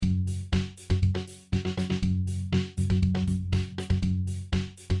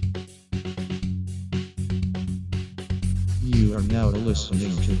You are now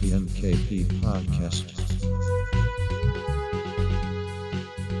listening to the MKP podcast.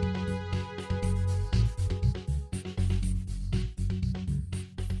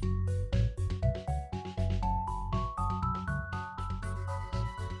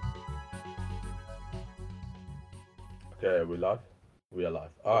 Okay, we live? We are live.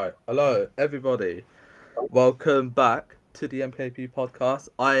 Alright, hello everybody. Welcome back to the MKP podcast.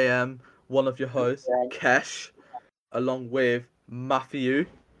 I am one of your hosts, Kesh, along with Matthew,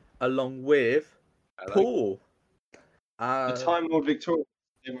 along with Paul. The Time Lord Victoria,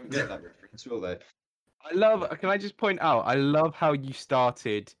 they won't get that reference, will they? Can I just point out, I love how you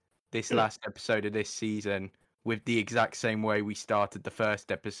started this last episode of this season with the exact same way we started the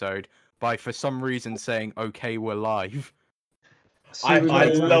first episode, by for some reason saying, okay, we're live. I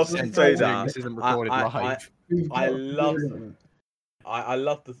Makes no love to sense say considering that. This isn't recorded live. I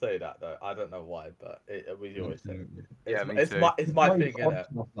love to say that though. I don't know why, but we always say it. Yeah, me It's too. my thing, innit?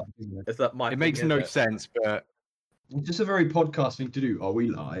 It's that my It thing, makes no innit? sense, but It's just a very podcast thing to do. Are we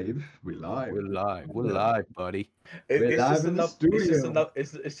live? We're live. we're live. We're live, buddy. We're live in the studio.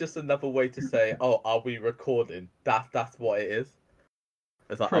 It's just another way to say, oh, are we recording? That's what it is.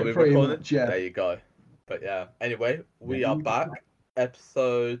 It's like, are we Pretty recording? much, yeah. There you go. But yeah, anyway, we are back,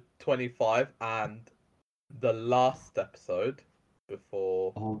 episode 25, and the last episode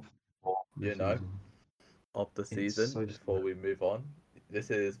before you know of the season. so Before we move on, this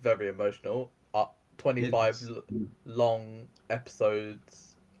is very emotional. 25 long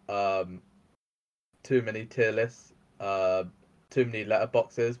episodes. Too many tier lists. Too many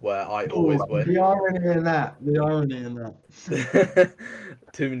letterboxes where I always win. The irony in that.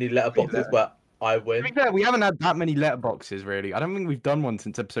 Too many letterboxes where I To win. be fair, we haven't had that many letterboxes, really. I don't think we've done one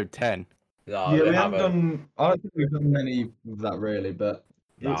since episode 10. No, Yeah, we we haven't haven't. done. I don't think we've done many of that really, but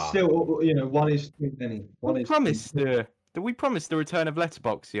Nah. it's still, one is too many. We promised did we promise the return of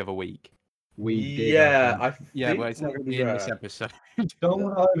Letterbox the other week? We did. Yeah, I Yeah, think well, it's not going to be in this episode. don't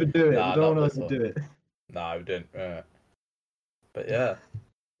want to overdo it. Nah, don't not want this to overdo it. No, we didn't. But yeah.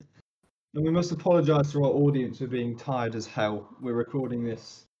 And we must apologise to our audience for being tired as hell. We're recording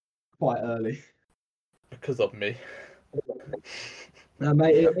this quite early. Because of me. No,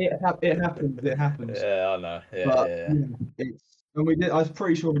 mate, it happens. It happens. Yeah, I know. Yeah, But yeah. and we did. I was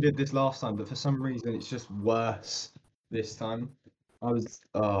pretty sure we did this last time, but for some reason it's just worse this time. Fucking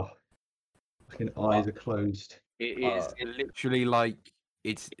eyes are closed. It is literally like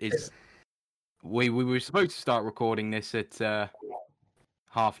it's. We were supposed to start recording this at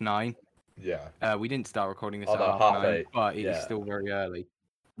 9:30. Yeah. We didn't start recording this Oh, at no, 9:30, 8:30, but it is yeah. still very early.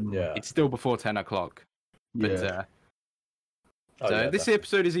 Yeah. It's still before 10 o'clock. But Yeah. this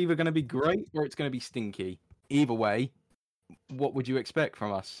episode is either going to be great or it's going to be stinky. Either way, what would you expect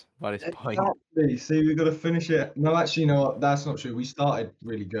from us by this point? Exactly. See, we've got to finish it. No, actually, no, that's not true. We started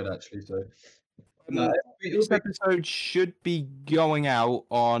really good, actually. So no, This episode should be going out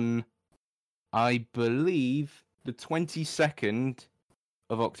on, I believe, the 22nd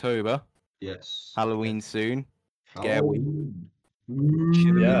of October. yes. Halloween soon. Oh. Scare week.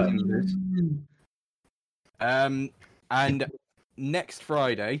 Yeah. And next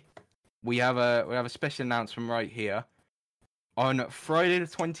Friday, we have a special announcement right here. On Friday the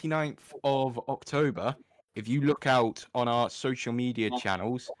 29th of October, if you look out on our social media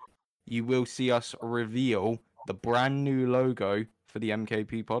channels, you will see us reveal the brand new logo for the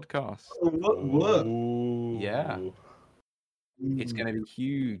MKP podcast. What? Yeah. It's going to be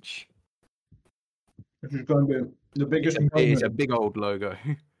huge. This is going to be the biggest. It is a big old logo.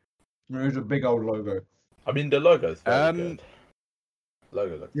 It is a big old logo. I mean, the logo's very good.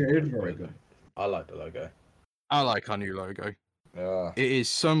 Logo looks Yeah, it is very good. I like the logo. I like our new logo. Yeah. It is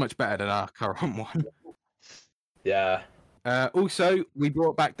so much better than our current one. Yeah. Also, we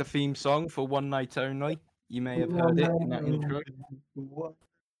brought back the theme song for One Night Only. You may have heard it in that intro. What?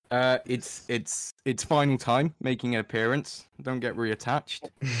 It's final time making an appearance. Don't get reattached.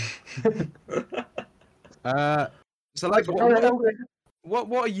 So like,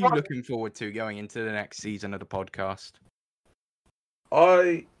 what are you looking forward to going into the next season of the podcast?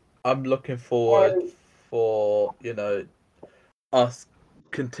 I'm looking forward for, us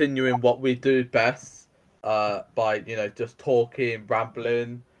continuing what we do best, by, just talking,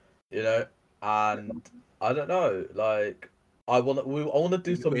 rambling, and I don't know, like, I want to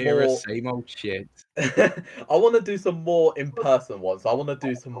do some We're more. same old shit. I want to do some more in-person ones. I want to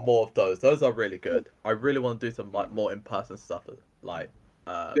do some more of those. Those are really good. I really want to do some more in-person stuff. Like,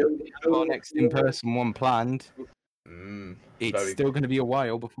 Our next in-person one planned. It's still going to be a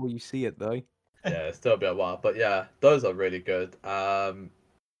while before you see it, though. Yeah, it's still be a while, but yeah, those are really good.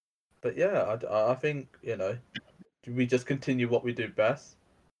 But yeah, I think we just continue what we do best,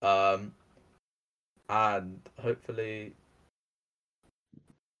 and hopefully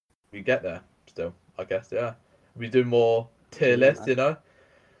we get there. Still, I guess, yeah. We do more tier lists, you know,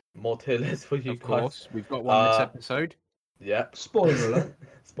 more tier lists for you Of guys. course, we've got one this episode. Yeah. Spoiler alert.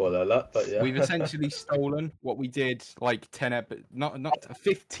 Spoiler alert, but yeah. We've essentially stolen what we did like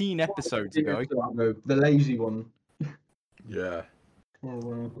 15 episodes ago. The lazy one. Yeah.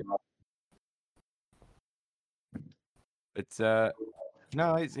 Oh, But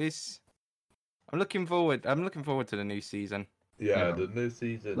no, it's. I'm looking forward to the new season. Yeah, the new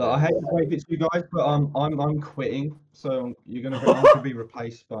season. Look, I hate to break it to you guys, but I'm quitting. So I'm gonna be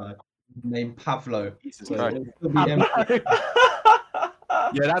replaced by named Pavlo. Jesus So Christ. it'll still be empty.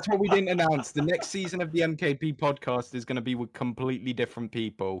 Yeah, that's what we didn't announce. The next season of the MKP podcast is going to be with completely different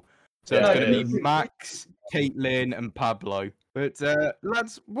people. So Yeah, it's going to it be is. Max, Caitlin, and Pablo. But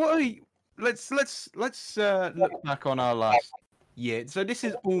lads, let's look back on our last year. So this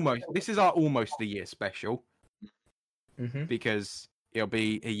is our almost a year special Mm-hmm. because it'll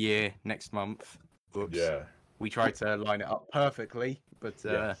be a year next month. Oops. Yeah. We tried to line it up perfectly, but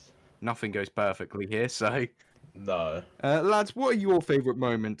Yes. nothing goes perfectly here. So. No. Lads, what are your favourite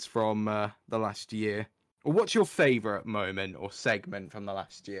moments from the last year? Or what's your favourite moment or segment from the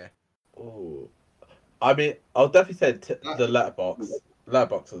last year? Oh. I mean, I'll definitely say the letterbox.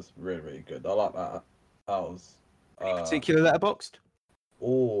 Letterbox was really, really good. I like that. That was. Particular letterboxed?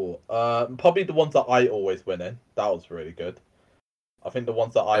 Probably the ones that I always win in. That was really good. I think the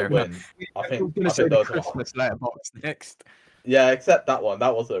ones that I Fair win. I was think going to say the those are. Christmas letterbox next. Yeah, except that one.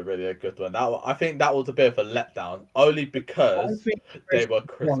 That was a really good one. I think that was a bit of a letdown, only I because think they were one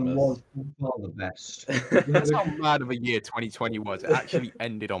Christmas. was far the best. That's how mad of a year 2020 was. It actually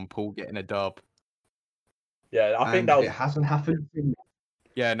ended on Paul getting a dub. Yeah, I think And that was. it hasn't happened since.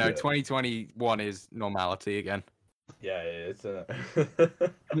 Yeah, no, Yeah. 2021 is normality again. Yeah, it is.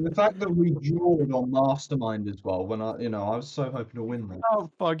 I mean, the fact that we drawed on Mastermind as well, when I was so hoping to win that. I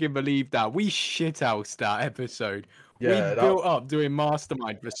can't fucking believe that. We shithoused that episode. Yeah, we built up doing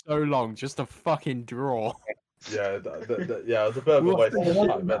Mastermind for so long just to fucking draw. yeah, yeah. It was a bit of a What waste the of hell?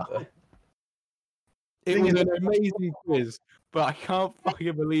 time. wasn't it? It was an amazing quiz, but I can't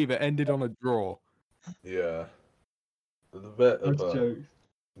fucking believe it ended on a draw. Yeah, it's a bit of That's a. jokes.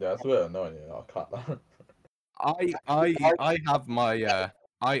 Yeah, it's a bit annoying. You know, I can't. I have my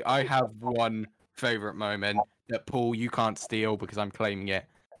I have one favorite moment that Paul you can't steal because I'm claiming it.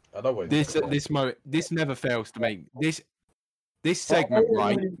 I know what This never fails to make this segment I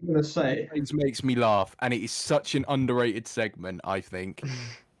right. was gonna say. Always makes me laugh, and it is such an underrated segment. I think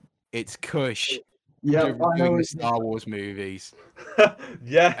it's Kush Yeah, I doing know. the Star Wars movies.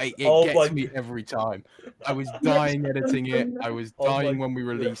 Yes. It oh gets my. me every time. I was dying editing it. I was Oh my dying when we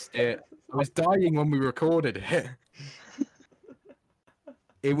released it. I was dying when we recorded it.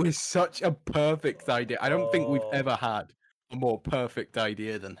 It was such a perfect idea. I don't think we've Oh. ever had a more perfect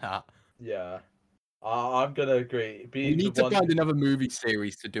idea than that. Yeah, I'm gonna agree. We Be need the to one. find another movie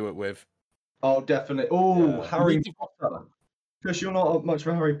series to do it with. Oh, definitely. Oh, Yeah. Harry need to- Potter. Chris, you're not much of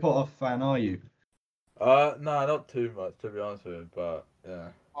a Harry Potter fan, are you? No, not too much to be honest with you, but yeah.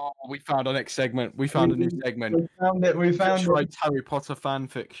 Oh, we found our next segment. We found a new segment. We found it. We found Kush it. writes Harry Potter fan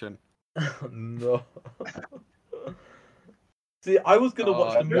fiction. No. See, I was gonna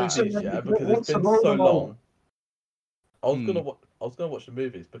watch the yeah. movies, yeah, because What's it's been the so Voldemort? long. I was Hmm. gonna watch the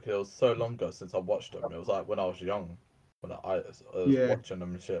movies because it was so long ago since I watched them. It was like when I was young, when I was Yeah. watching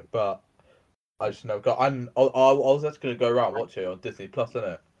them and shit. But I just never got. I was just gonna go around watching it on Disney Plus,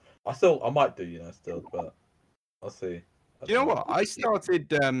 innit? I might do, still, but I'll see. Do you know what? I started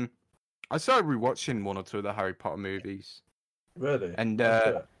rewatching one or two of the Harry Potter movies. Really? And, Oh,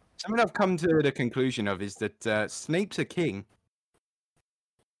 shit. Something I've come to the conclusion of is that Snape's a king.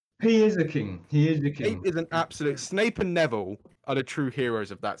 He is a king. He is a king. Snape is an absolute. Snape and Neville are the true heroes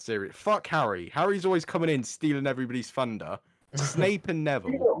of that series. Fuck Harry. Harry's always coming in stealing everybody's thunder. Snape and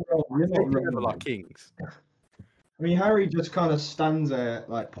Neville. You're not wrong. You're Snape not and wrong. Neville are kings. I mean, Harry just kind of stands there,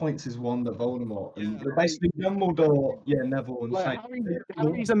 like points his wand at Voldemort, and Yeah. they're basically Dumbledore, Neville, and Like, Snape.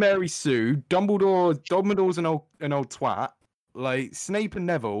 Harry's a Mary Sue. Dumbledore's an old twat. Like Snape and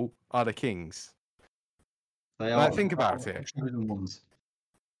Neville are the kings. They Like, are. think about it. the chosen ones.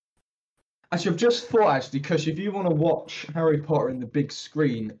 Actually, I've just thought, because if you want to watch Harry Potter in the big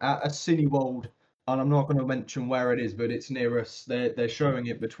screen at a Cineworld, and I'm not going to mention where it is, but it's near us. They're showing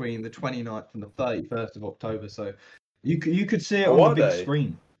it between the 29th and the 31st of October, so you could see it Oh, on are the big they?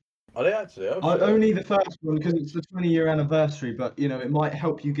 screen. Are they actually? Oh, shit. Only the first one because it's the 20-year anniversary, but it might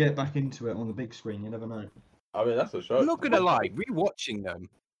help you get back into it on the big screen. You never know. I mean, that's a show. I'm not gonna lie, rewatching them.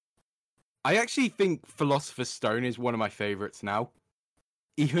 I actually think Philosopher's Stone is one of my favorites now,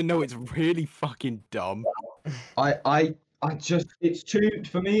 even though it's really fucking dumb. I just it's too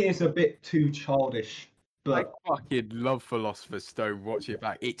for me. It's a bit too childish. I But fucking love Philosopher's Stone. Watch it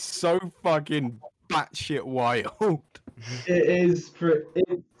back. It's so fucking batshit wild. it is.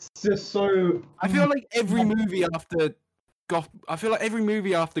 It's just so. I feel like every movie after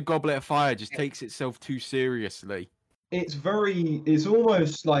Goblet of Fire just takes itself too seriously. It's very. It's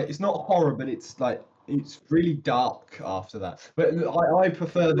almost like it's not horror, but it's like it's really dark after that. But I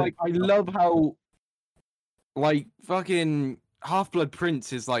prefer the. Like I love how like fucking Half-Blood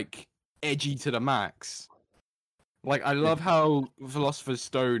Prince is like edgy to the max. Like I love how Philosopher's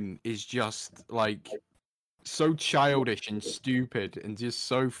Stone is just like so childish and stupid and just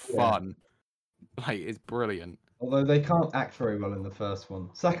so fun. Like it's brilliant. Although they can't act very well in the first one.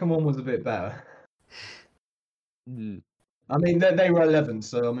 Second one was a bit better. Mm. I mean, they were 11,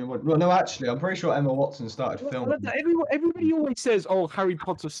 so I mean, well, no, actually, I'm pretty sure Emma Watson started I filming. love that. Everybody always says, "Oh, Harry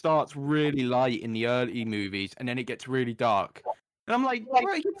Potter starts really light in the early movies, and then it gets really dark." And I'm like,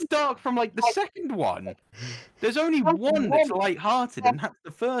 bro, it gets dark from like the second one. There's only one that's light-hearted, and that's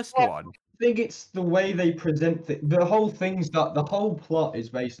the first one. I think it's the way they present the whole thing's that the whole plot is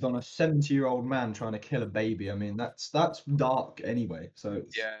based on a 70-year-old man trying to kill a baby. I mean, that's dark anyway. So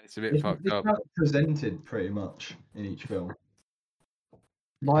It's a bit fucked up. how it's presented pretty much in each film.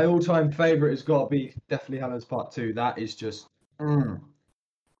 My all-time favorite has got to be Deathly Hallows Part 2. That is just. My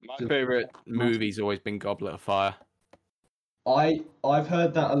favorite movie's always been Goblet of Fire. I've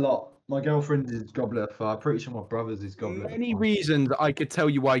heard that a lot. My girlfriend is Goblet of Fire. Pretty sure my brother's is Goblet of Fire. Many reasons I could tell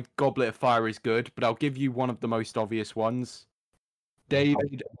you why Goblet of Fire is good, but I'll give you one of the most obvious ones.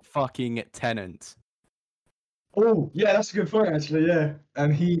 David fucking Tennant. Oh, yeah, that's a good point, actually, yeah.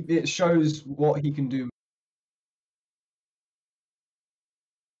 And it shows what he can do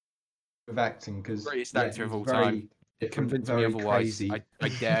with acting, because Greatest actor of all time. Convince me otherwise. Crazy. I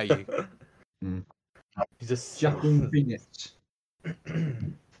dare you. He's just Joaquin Phoenix.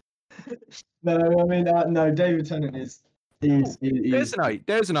 No, I mean, no, David Tennant is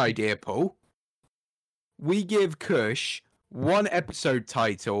There's an idea, Paul. We give Kush one episode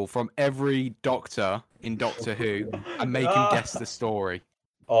title from every Doctor in Doctor Who and make him guess the story.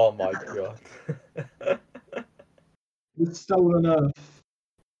 Oh my god. The Stolen Earth.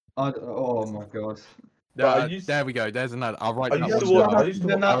 Oh my god. There we go. There's another. I'll write I that used one to down. watch- I used to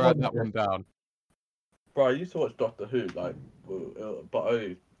watch- I'll write that one down. Bro, I used to watch Doctor Who, like, but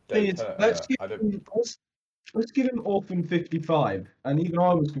only. Thing is, let's I didn't. give him Orphan 55, and even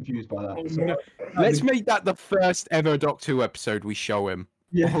I was confused by that. So, Let's make that the first ever Doctor Who episode we show him.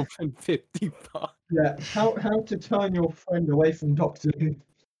 yeah, Orphan 55. yeah. How to turn your friend away from Doctor Who?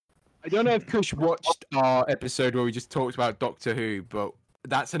 I don't know if Kush watched our episode where we just talked about Doctor Who, but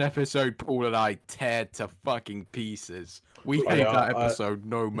that's an episode Paul and I teared to fucking pieces. We gave that episode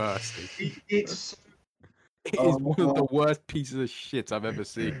no mercy. It's It is one of the worst pieces of shit I've ever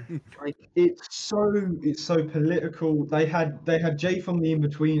seen. like it's so political. They had Jay from the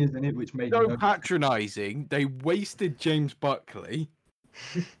In-Betweeners in it, which made So no patronising. They wasted James Buckley.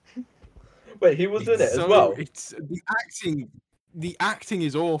 Wait, he was in it as So well. It's the acting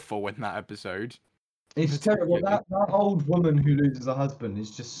is awful in that episode. It's terrible. That old woman who loses her husband is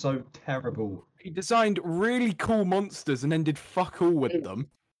just so terrible. He designed really cool monsters and then did fuck all with them.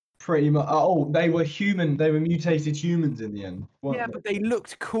 Pretty much. Oh, they were human. They were mutated humans in the end. Yeah, but they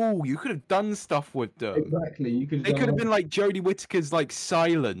looked cool. You could have done stuff with them. Exactly. You could. They could have been like Jodie Whittaker's like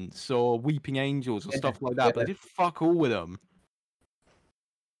Silence or Weeping Angels or stuff like that, but they did fuck all with them.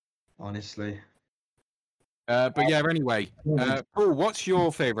 Honestly. But yeah, anyway, Paul, what's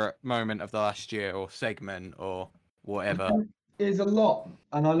your favourite moment of the last year or segment or whatever? There's a lot,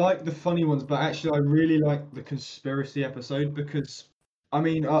 and I like the funny ones, but actually, I really like the conspiracy episode because, I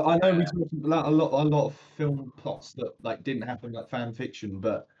mean, I know we talked about a lot of film plots that like didn't happen, like fan fiction,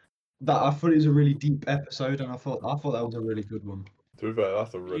 but that I thought it was a really deep episode, and I thought that was a really good one. To be fair,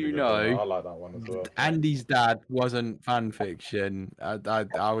 that's a really good one. I like that one as well. Andy's dad wasn't fan fiction.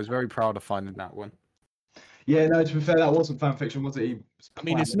 I was very proud of finding that one. Yeah, no, to be fair, that wasn't fan fiction, was it? I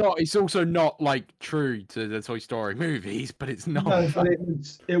mean, it's not. It's also not like true to the Toy Story movies, but it's not. No, but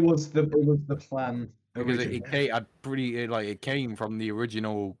it was the plan. Because it came from the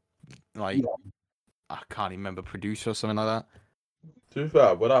original, like I can't even remember, producer or something like that. To be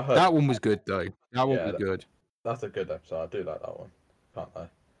fair, when I heard that one was good though. That one was good. That's a good episode. I do like that one. Can't lie.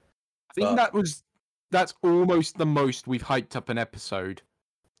 I think that's almost the most we've hyped up an episode.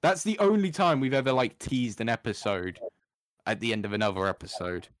 That's the only time we've ever like teased an episode at the end of another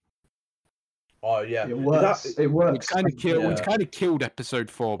episode. Oh yeah. It works. Is that- It Which works. kind of killed. Which Yeah. kind of killed episode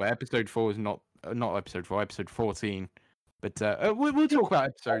 4, but episode 4 is not episode 4. Episode 14. But we'll talk about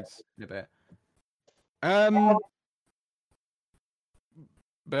episodes in a bit.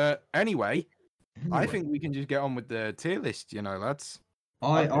 But anyway, I think we can just get on with the tier list. You know, lads.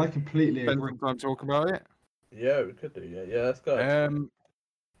 I completely Spend agree. some time talk about it. Yeah, we could do. Yeah, let's go.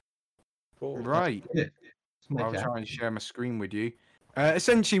 Cool. Right. Let's make I'll it try and share my screen with you.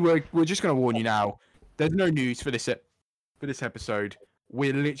 Essentially, we're just going to warn you now. There's no news for this episode.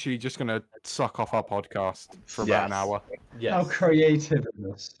 We're literally just going to suck off our podcast for about an Yes. hour. Yes. How creative in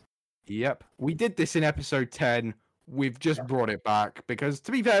this. Yep, we did this in episode 10. We've just brought it back because,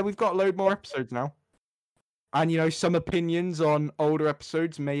 to be fair, we've got a load more episodes now. And, you know, some opinions on older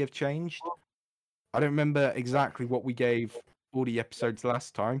episodes may have changed. I don't remember exactly what we gave all the episodes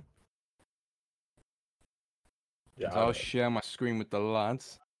last time. Yeah. So I'll share my screen with the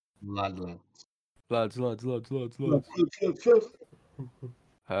lads. Lad. Lads. Hope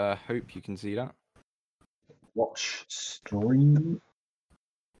you can see that. Watch stream.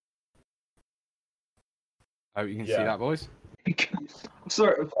 Hope you can see Yeah. that, boys.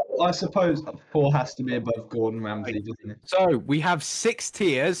 Sorry, I suppose 4 has to be above Gordon Ramsay, doesn't it? So we have 6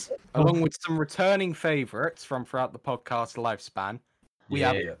 tiers, along with some returning favourites from throughout the podcast lifespan. We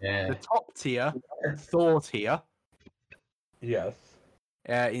have the top tier, Thor tier. Yes.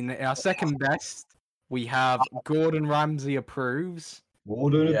 In our second best, we have Gordon Ramsay approves.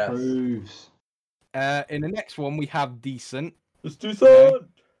 Gordon Yes. approves. In the next one, we have decent, Let's do some.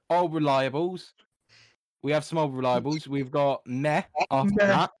 old reliables. We have some old reliables. We've got meh after Meh.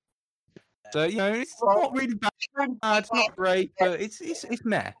 that. So you know, it's not really bad. It's not great, but it's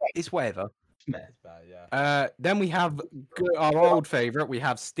meh. It's whatever. It's bad, yeah. Then we have our old favourite. We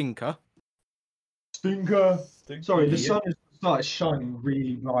have Stinker. Stinker. Sorry, the Yeah. sun has started shining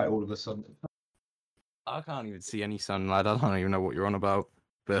really bright all of a sudden. I can't even see any sun, lad. I don't even know what you're on about.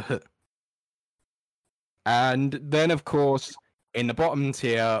 But and then, of course, in the bottom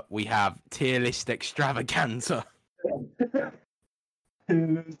tier, we have tier list extravaganza.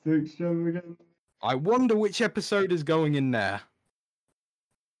 I wonder which episode is going in there.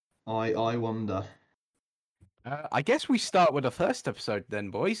 I wonder. I guess we start with the first episode then,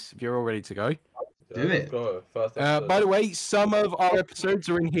 boys. If you're all ready to go. Do it. Go. First By episode. the way, some of our episodes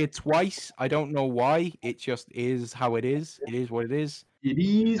are in here twice. I don't know why. It just is how it is. It is what it is. It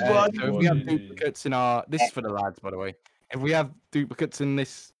is So what if we have duplicates in our, this is for the lads, by the way. If we have duplicates in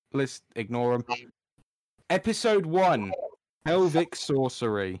this list, ignore them. Episode 1, Pelvic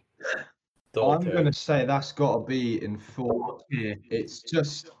Sorcery. I'm gonna say that's got to be in 4 tier. It's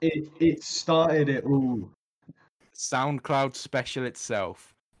just it started it all. SoundCloud special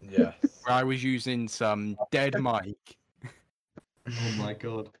itself, Yes. where I was using some dead mic. Oh my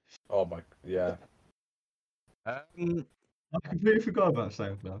god! Oh my. Yeah. I completely forgot about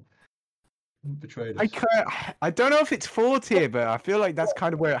SoundCloud. Betrayed us. I don't know if it's 4 tier, but I feel like that's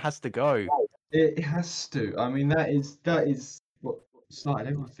kind of where it has to go. It has to. I mean, that is what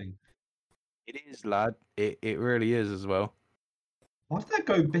started everything. It is, lad. It really is as well. Why did that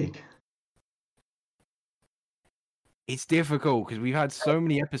go big? It's difficult because we've had so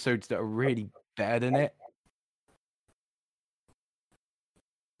many episodes that are really better than it.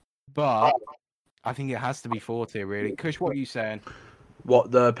 But I think it has to be 4 tier, really. Kush, what are you saying?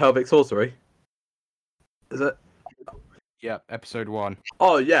 What, the pelvic sorcery? Is it? Yeah, episode 1.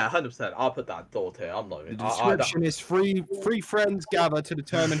 Oh yeah, 100%. I'll put that door here. I'm not The even. description is three friends gather to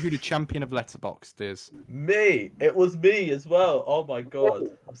determine who the champion of Letterboxd is. Me. It was me as well. Oh my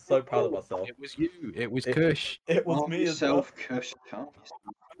god. I'm so proud of myself. It was you. It was It- Kush, It was me as well. Cush.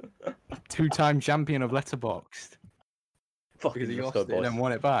 2-time champion of Letterboxd. Fucking Because he let's lost go, it and then boys.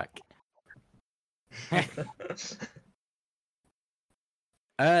 won it back.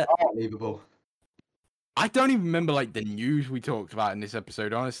 Unbelievable. I don't even remember like the news we talked about in this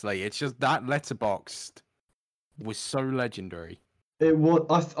episode. Honestly, it's just that Letterboxd was so legendary. It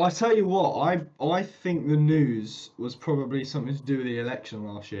was. I tell you what. I think the news was probably something to do with the election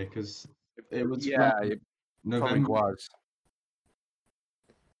last year because it was Yeah, around it probably November. was.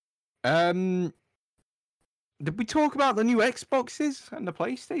 Did we talk about the new Xboxes and the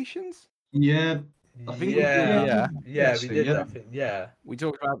PlayStations? Yeah. I think we did, yeah. yeah. Yeah, we Actually, did yeah. that. I think. Yeah. We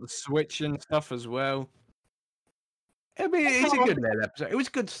talked about the Switch and stuff as well. I mean, it's a good little episode. It was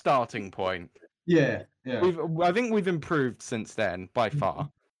a good starting point. Yeah. Yeah. I think we've improved since then by far.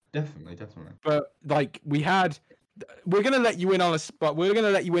 Definitely. But like we're gonna let you in on but we're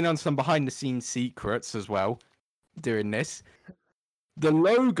gonna let you in on some behind the scenes secrets as well during this. The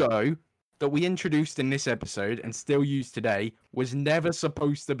logo that we introduced in this episode and still use today was never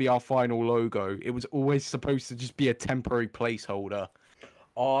supposed to be our final logo. It was always supposed to just be a temporary placeholder.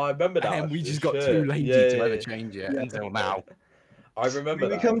 Oh, I remember that. And then we actually, just got shit. too lazy Yeah, to yeah, ever yeah. change it until now. I remember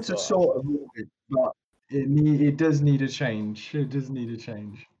We that. come as to well. sort of it, but it does need a change. It does need a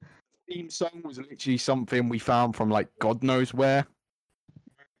change. Theme song was literally something we found from like God knows where.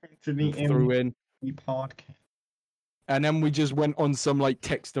 To the Threw in. podcast. And then we just went on some like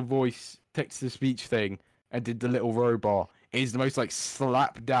text to speech thing and did the little robot. It is the most like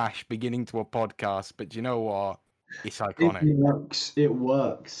slapdash beginning to a podcast, but you know what? It's iconic. It works. It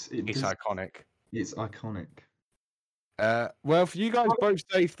works. It's iconic. It's iconic. Well, if you guys both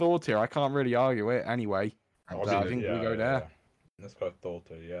say thought here, I can't really argue it anyway. I'll So I do think it, we go there. Yeah. Let's go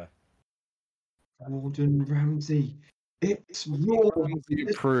Thorter, yeah. Gordon Ramsay. It's raw. Ramsay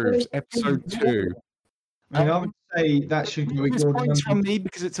approves episode 2. I mean, I would say that should go with This Gordon points from Ramsay. me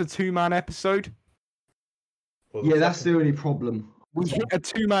because it's a 2-man episode. Well, Yeah, that's the only problem. We hit a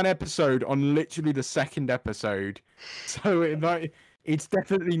 2-man episode on literally the second episode, so it's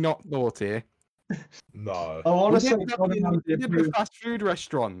definitely not thought here. No. I want We to say did, Gordon Ramsay we did the approved. fast food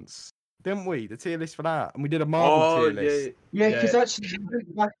restaurants, didn't we? The tier list for that, and we did a Marvel Oh, tier list. Yeah, because Yeah. actually you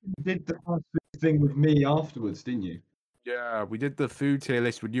went back and did the fast food thing with me afterwards, didn't you? Yeah, we did the food tier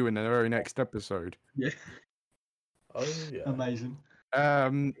list with you in the very next episode. Oh, yeah. Amazing.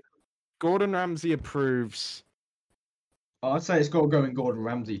 Gordon Ramsay approves. I'd say it's got to go in Gordon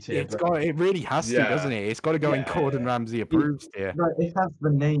Ramsay tier. It really has to, Yeah. doesn't it? It's got to go in Yeah, Gordon yeah. Ramsay approves tier. But it has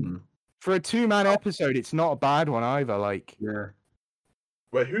the name. For a 2-man episode, it's not a bad one either. Like, Yeah.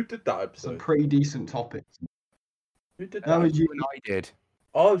 Wait, who did that It's a episode? pretty decent topic. Who did That that? was you you. and I did.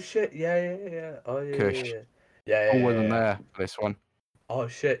 Oh, shit. Yeah. Oh, yeah. Kush. Yeah. Yeah. Paul yeah, wasn't yeah. there for this one. Oh,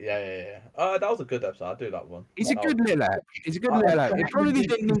 shit. Yeah. That was a good episode. I'll do that one. It's a That good little app. It's a good little app. It probably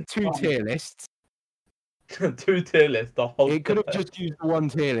didn't need 2 tier lists. was- 2 tier list. The whole. It could have just used the 1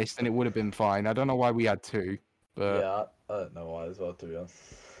 tier list and it would have been fine. I don't know why we had 2. But Yeah, I don't know why as well, to be honest.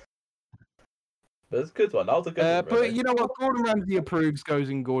 But it's a good one. That was a good one. but Really. you know what? Gordon Ramsay approves goes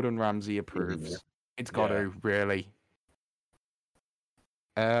in Gordon Ramsay approves. It's got Yeah. to, really.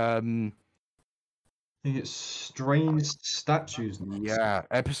 I think it's strange statues. Yeah.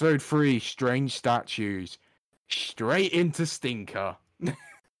 Episode 3, Strange Statues. Straight into Stinker.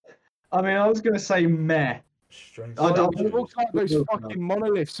 I mean, I was going to say meh. Strange. I don't- We talked about those fucking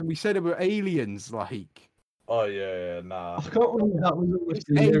monoliths and we said it were aliens, like. Oh yeah, nah. I can't believe that was always This,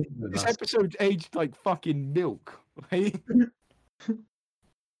 the age, lyric of this that. episode aged like fucking milk. Like,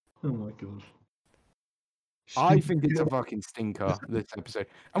 Oh my god. I think it's a fucking stinker, this episode.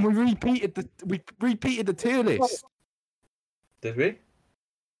 And we repeated the tier list. Did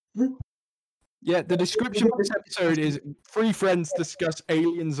we? Yeah, the description of this episode is 3 friends discuss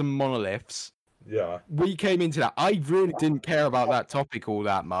aliens and monoliths. Yeah. We came into that. I really didn't care about that topic all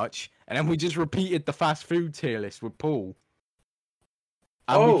that much. And then we just repeated the fast food tier list with Paul.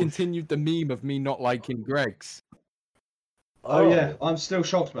 And Oh. we continued the meme of me not liking Greg's. Oh yeah, I'm still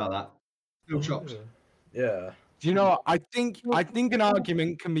shocked about that. Still shocked. Yeah. Do you know what? I think an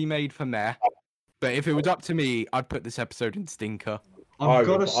argument can be made from there. But if it was up to me, I'd put this episode in stinker. I've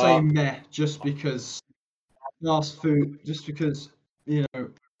got to say would- meh, just because fast food, just because, you know.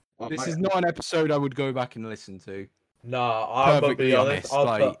 This is not an episode I would go back and listen to. Nah, I'm gonna Perfectly be honest.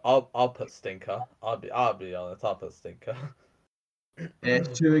 honest, I'll put stinker. I'll be honest. I'll put stinker.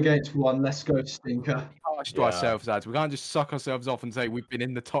 It's 2 against 1. Let's go stinker. Harsh to Yeah. ourselves, lads. We can't just suck ourselves off and say we've been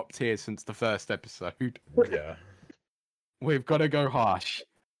in the top tier since the first episode. Yeah. We've got to go harsh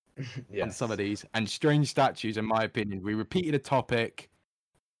Yeah. on some of these. And strange statues, in my opinion, we repeated a topic.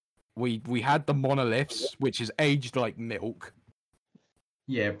 We had the monoliths, which is aged like milk.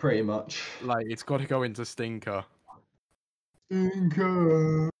 Yeah, pretty much. Like, it's got to go into stinker.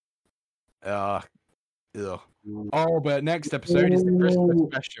 Stinker. Ugh. Oh, but next episode is the Christmas Ooh.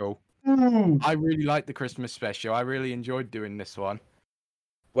 special. Ooh. I really like the Christmas special. I really enjoyed doing this one.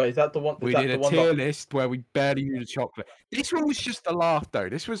 Wait, is that the one? Is We that did the a one tier that- list where we barely knew the chocolate. This one was just a laugh, though.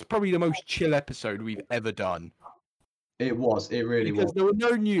 This was probably the most chill episode we've ever done. It was. It really Because was. there were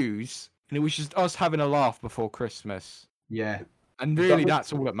no news, and it was just us having a laugh before Christmas. Yeah. And That really, was-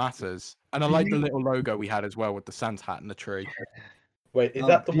 that's all that matters. And I like the little logo we had as well with the Santa hat and the tree. Wait, is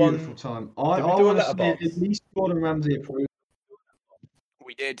that the beautiful one? time. I Did we do a want to say letterbox? at least Gordon Ramsay approved.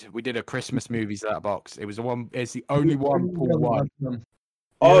 We did a Christmas movies letterbox. It was the one. It's the only one Paul won. The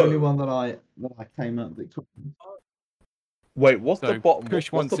Oh. only one that I came up with. Wait, what's So the bottom?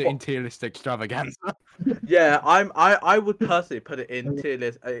 Kush What's wants the it in tier list extravaganza. Yeah, I would personally put it in tier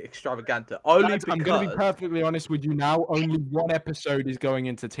list extravaganza only Lads, because I'm going to be perfectly honest with you now. Only one episode is going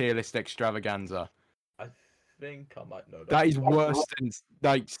into tier list extravaganza. I think I might know that. That is worse than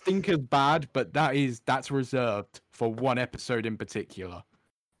like Stinker's bad, but that's reserved for one episode in particular.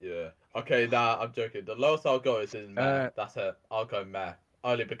 Yeah. Okay, nah, I'm joking. The lowest I'll go is in meh. That's it. I'll go meh.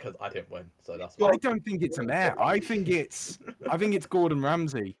 Only because I didn't win, so that's I fine. don't think it's a meh. I think it's Gordon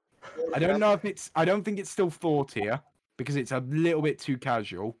Ramsay. I don't think it's still 4 tier because it's a little bit too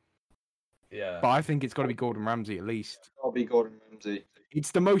casual. Yeah. But I think it's got to be Gordon Ramsay at least. I'll be Gordon Ramsay.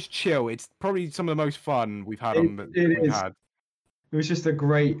 It's the most chill. It's probably some of the most fun we've had It was just a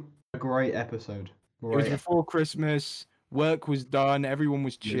great episode. It was before Christmas. Work was done. Everyone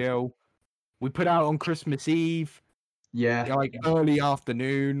was chill. We put out on Christmas Eve. Yeah. Like early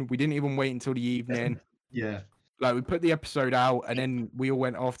afternoon. We didn't even wait until the evening. Yeah. Like we put the episode out and then we all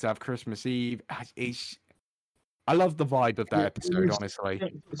went off to have Christmas Eve. I love the vibe of that episode, honestly.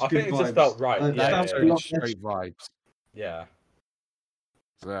 I think it just felt right. That Yeah, episode is straight vibes. yeah.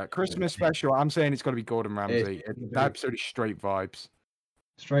 So, Christmas special. I'm saying it's got to be Gordon Ramsay. That episode is straight vibes.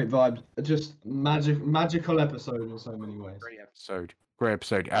 Straight vibes. Just magical episode in so many ways. Great episode. Great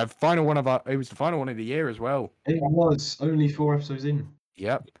episode. Final one it was the final one of the year as well. It was only 4 episodes in.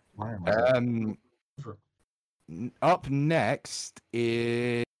 Yep. Wow. Up next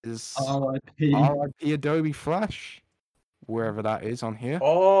is R.I.P. R.I.P. Adobe Flash, wherever that is on here.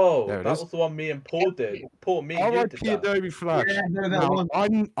 Oh, There it that is. was the one me and Paul did. Paul, me and you did R.I.P. that. Adobe Flash. Yeah, no, that Now,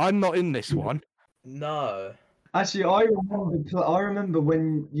 one. I'm not in this one. No. Actually, I remember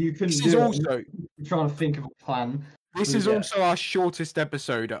when you couldn't This is do it. also I'm trying to think of a plan. this is Yeah. also our shortest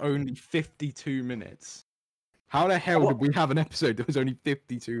episode at only 52 minutes. How the hell What? did we have an episode that was only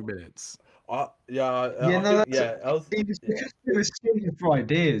 52 minutes? Yeah. Yeah, I no, think, that's- yeah. I was, It was because it was singing for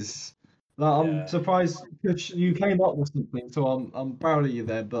ideas. Like, I'm Yeah. surprised because you came up with something, so I'm proud of you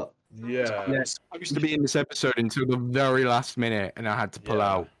there. But yeah. I was supposed to be in this episode until the very last minute, and I had to pull Yeah.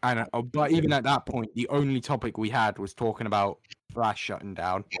 out. And but even at that point, the only topic we had was talking about Flash shutting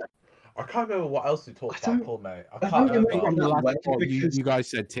down. I can't remember what else we talked I about, don't- Paul, mate. I I can't don't remember. remember. The last way, part, because- you guys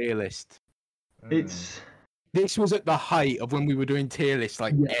said tier list. it's This was at the height of when we were doing tier list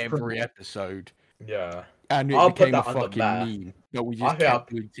like Yeah, every episode, Yeah. and it I'll put became a that under fucking meh. meme that we I just think kept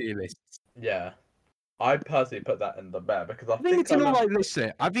doing tier lists. Yeah. I personally put that in the bear because I I think it's I an remember- alright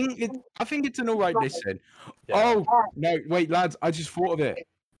listen. I think it's an alright listen. Yeah. Oh no, wait, lads! I just thought of it.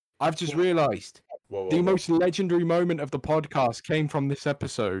 I've just realised Whoa, whoa, the whoa. most legendary moment of the podcast came from this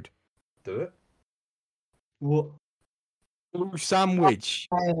episode. Do it. what? Glue sandwich.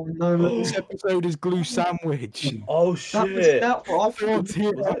 Oh no! This episode is glue sandwich. Oh That was shit. that. I Thought thought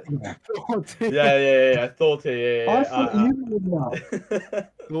it. Thought it. Yeah. I thought it. I Yeah. thought you were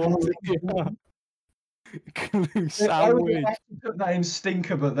that. Thought it. Glue I was sandwich. about to put that in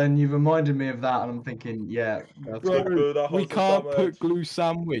Stinker, but then you reminded me of that, and I'm thinking, yeah, that's Bro, Good, that we wholesome can't sandwich. put glue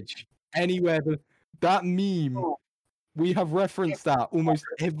sandwich anywhere. That meme, we have referenced that almost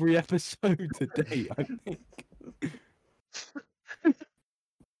every episode today. I think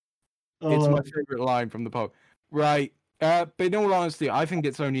it's my favorite line from the pod. Right, but in all honesty, I think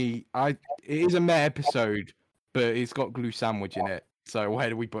it's only it is a meh episode, but it's got glue sandwich in it. So where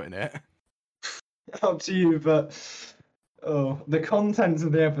do we put in it? up to you, but the content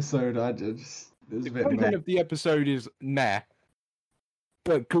of the episode, I just it was The a bit content meh. of the episode is meh,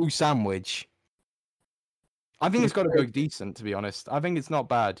 but glue sandwich. I think it's got to go decent, to be honest. I think it's not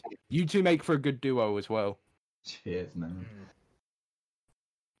bad. You two make for a good duo as well. Cheers, man.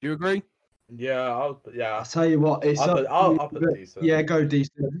 Do you agree? Yeah, yeah. I'll tell you what, it's I'll up put, to I'll, you, I'll put but- decent. Yeah, go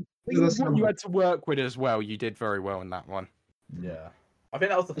decent. That's What you not- had to work with as well. You did very well in that one. Yeah. I think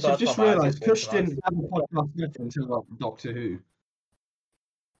that was the So I've first just time I realised actually Kush organised- didn't have a podcast yet until like Doctor Who.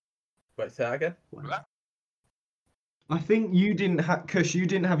 Wait, say that again? I think you didn't have Kush. You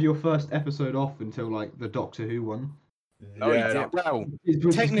didn't have your first episode off until like the Doctor Who one. No, yeah. he did. Well, Which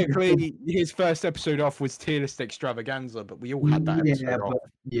is- technically, his first episode off was tier list extravaganza, but we all had that episode yeah, off. but,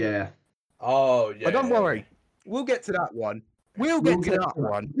 yeah. Oh, yeah. But don't yeah, worry, we'll get to that one. We'll get to that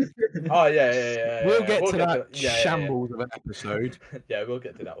one. yeah. Oh, yeah. We'll get to that yeah, shambles of an episode. Yeah, we'll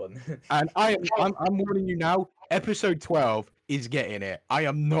get to that one. And I'm warning you now. Episode 12 is getting it. I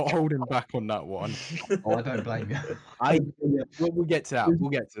am not holding back on that one. Oh, I don't blame you. We'll get to that. We'll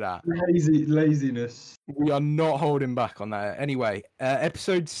get to that. Laziness. We are not holding back on that. Anyway,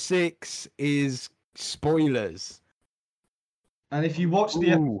 episode 6 is spoilers. And if you watch the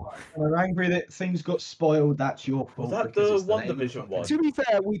episode Ooh. and are angry that things got spoiled, that's your fault. that because the it's name of WandaVision fucking- one? To be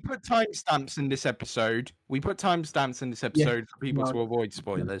fair, we put timestamps in this episode. For people no. to avoid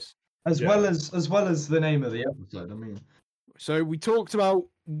spoilers. As Yeah. well as the name of the episode. I mean, So we talked about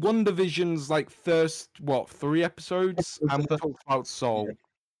WandaVision's like first 3 episodes, It was and the we talked about Soul.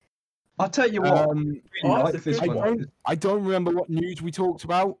 I'll tell you what. I Um, really Oh, like that's a this good one. one. I don't remember what news we talked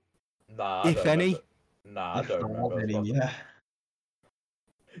about, Nah, I if don't any. remember. Nah, I don't remember. as well. Yeah.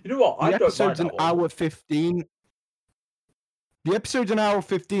 You know what? I The don't episode's mind an that one. hour 15. The episode's an hour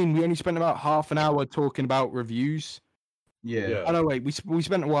 15. We only spent about half an hour talking about reviews. Yeah. Yeah. Oh no, wait, we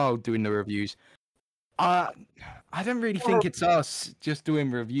spent a while doing the reviews. I don't really think it's us just doing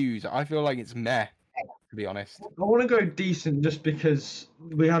reviews. I feel like it's meh, to be honest. I want to go decent just because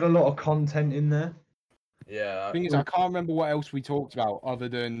we had a lot of content in there. Yeah. The thing is, I can't remember what else we talked about other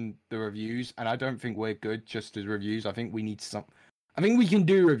than the reviews, and I don't think we're good just as reviews. I think we need some. I think we can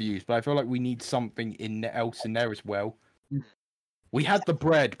do reviews, but I feel like we need something else in there as well. We had the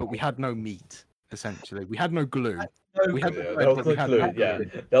bread, but we had no meat. Essentially, we had no glue. We had the Yeah, bread, there was but no we had clue. no Yeah,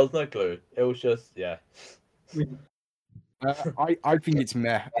 glue. there was no clue. It was just I think it's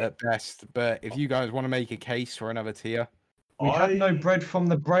meh at best, but if you guys want to make a case for another tier, We had no bread from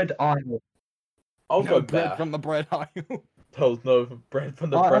the bread aisle. I'll no go bread there. from the bread aisle. There was no bread from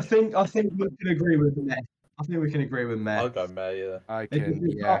the I bread. think we can agree with Meh. I think we can agree with Meh. I'll go May. Yeah. I It- can,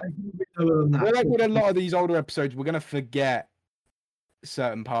 it yeah. can't be lower than that. We're like with a lot of these older episodes, we're gonna forget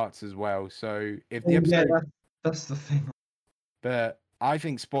certain parts as well. So if the Yeah, episode, that's the thing. but I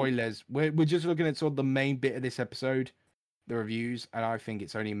think spoilers. We're just looking at sort of the main bit of this episode, the reviews, and I think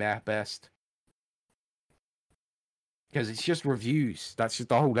it's only meh best because it's just reviews. That's just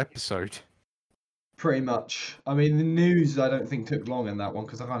the whole episode. Pretty much. I mean, the news I don't think took long in that one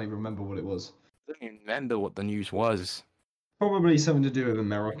because I can't even remember what it was. I don't even remember what the news was. Probably something to do with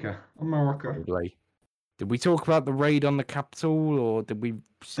America. America. Probably. Did we talk about the raid on the Capitol, or did we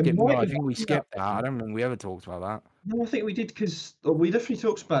skip? might No, I have think we been skipped that. I don't think we ever talked about that. No, I think we did because we definitely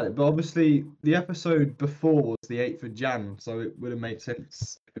talked about it, but obviously the episode before was the 8th of Jan, so it would have made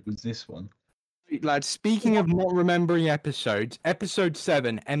sense if it was this one. Lads, speaking of not remembering episodes, episode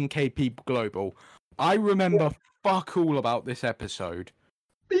 7, MKP Global. I remember fuck all about this episode.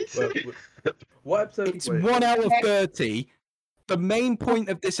 Wait, what episode? It's wait, 1 hour 30. The main point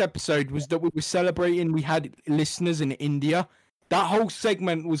of this episode was that we were celebrating we had listeners in India. That whole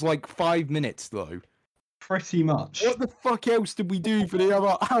segment was like 5 minutes though. Pretty much. What the fuck else did we do for the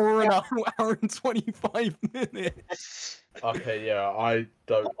other hour and 25 minutes? Okay, yeah, I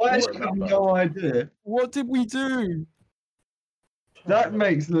don't I actually have remember. no idea. What did we do? That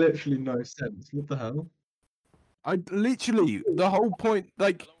makes literally no sense. What the hell? I literally, the whole point,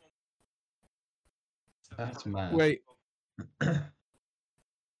 like, That's mad. wait.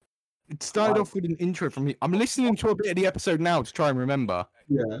 It started off with an intro from me. I'm listening to a bit of the episode now to try and remember.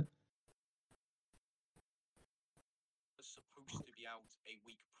 Yeah. Was supposed to be out a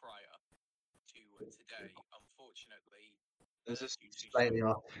week prior to today. Unfortunately, There's just explaining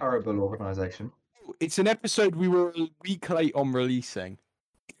our terrible organisation. it's an episode we were a week late on releasing.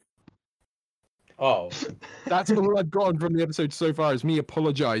 Oh, That's all I've gotten from the episode so far is me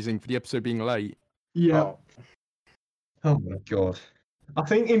apologizing for the episode being late. Yeah. oh. Oh my god. I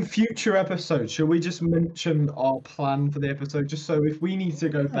think in future episodes, shall we just mention our plan for the episode, just so if we need to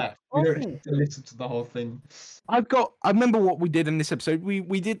go back, we don't have to listen to the whole thing. I remember what we did in this episode.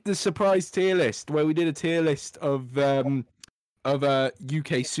 We did the surprise tier list where we did a tier list of UK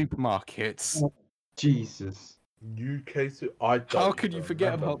supermarkets. Jesus. UK. I don't. How could you even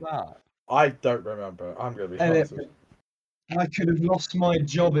forget remember. about I don't remember. I'm gonna be And honest. I could have lost my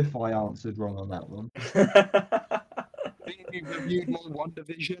job if I answered wrong on that one. that? We reviewed my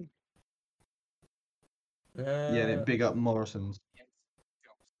WandaVision. Yeah, big up Morrison's.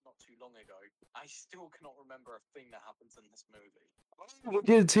 Not too long ago. I still cannot remember a thing that happens in this movie. We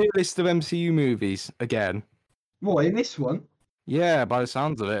did a tier list of MCU movies again. What, in this one? Yeah, by the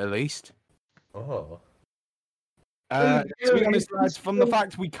sounds of it, at least. Oh. To be honest, lads, from the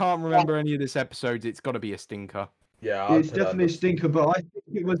fact we can't remember any of this episode, it's got to be a stinker. Yeah, I'd It's say that definitely a was- stinker, but I think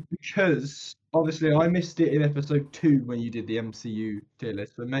it was because, obviously, I missed it in episode 2 when you did the MCU tier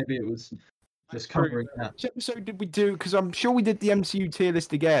list, so maybe it was just true. covering that. Which episode did we do? Because I'm sure we did the MCU tier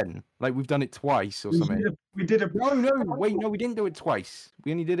list again. Like we've done it twice or something. We did a No, wait, no, we didn't do it twice.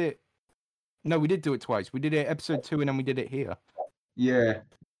 We only did it. No, we did do it twice. We did it episode 2 and then we did it here. Yeah.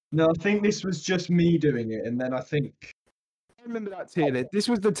 No, I think this was just me doing it, and then I think I remember that tier list. This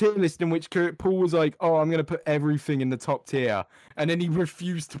was the tier list in which Paul was like, "Oh, I'm gonna put everything in the top tier," and then he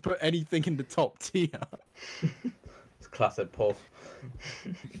refused to put anything in the top tier. It's classic Paul.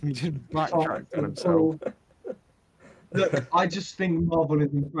 He just backtracked on himself. Look, I just think Marvel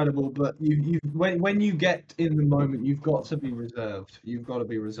is incredible, but when you get in the moment, you've got to be reserved. You've got to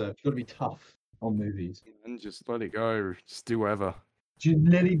be reserved. You've got to be tough on movies. And just let it go. Just do whatever. Just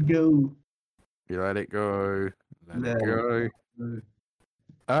let it go. You let it go. Let Let it go.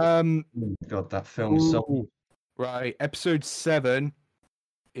 Oh God, that Ooh. film's so. Right, episode 7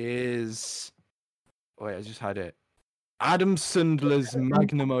 is. Wait, I just had it. Adam Sandler's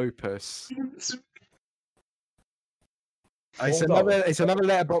magnum opus. It's Hold on. another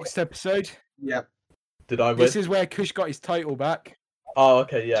Letterboxd episode. Yep. Did I win? This is where Kush got his title back. Oh,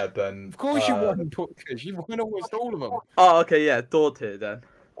 okay, yeah, then. Of course you won, Kush. You won almost all of them. Oh, okay, yeah, Dort here then.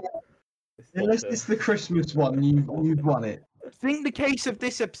 Unless it's the Christmas one, you've won it. I think the case of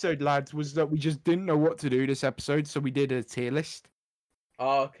this episode, lads, was that we just didn't know what to do this episode, so we did a tier list.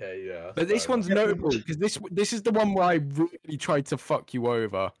 Oh, okay, yeah. But this one's notable because this is the one where I really tried to fuck you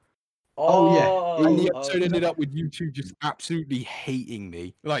over. Oh, yeah. And the episode ended up with you two just absolutely hating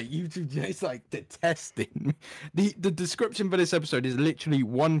me. Like, you two just, like, detesting me. The description for this episode is literally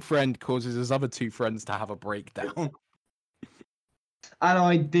one friend causes his other two friends to have a breakdown. And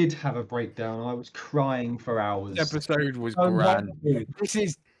I did have a breakdown. I was crying for hours. This episode was Oh, grand. no. This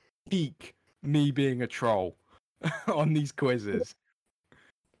is peak me being a troll on these quizzes.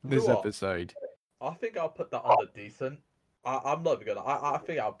 This You know what? episode. I think I'll put that under decent. I'm not even gonna. I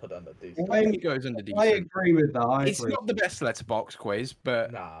think I'll put it under decent. I think it goes under I decent. agree with that. It's not the best letterbox quiz,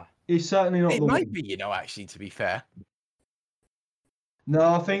 but Nah. It's certainly not it the might one. be, you know, actually, to be fair.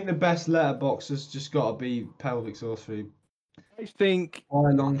 No, I think the best letterbox has just got to be pelvic source food. I think By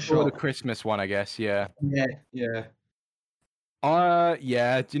a long for the shot. Christmas one, I guess, yeah. Yeah, yeah.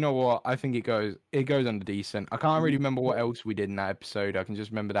 Yeah, do you know what? I think it goes under decent. I can't really remember what else we did in that episode. I can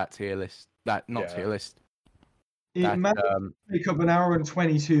just remember that tier list. Tier list. It That, managed to take up an hour and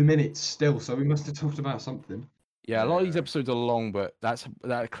 22 minutes still, so we must have talked about something. yeah, a lot of these Yeah. episodes are long, but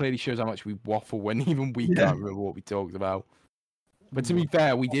that clearly shows how much we waffle when even we Yeah. can't remember what we talked about. But to be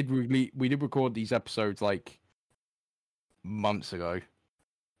fair, we did record these episodes like months ago,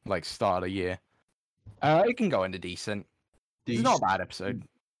 like start of the year. It can go into decent. It's not a bad episode,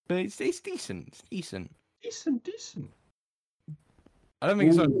 but it's decent. It's decent. Decent. I don't think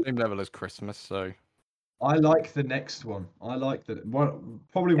it's on Ooh. the same level as Christmas, so. I like the next one. I like the one.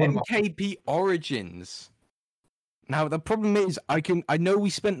 Probably one of my. MKP Origins. Now the problem is, I know we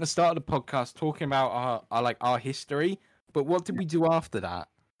spent the start of the podcast talking about our history, but what did we do after that?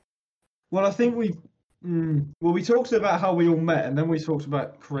 Well, I think we. Well, we talked about how we all met, and then we talked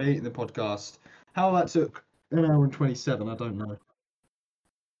about creating the podcast. How that took an hour and 27, I don't know.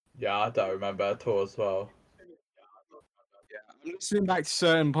 Yeah, I don't remember at all as well. I'm listening back to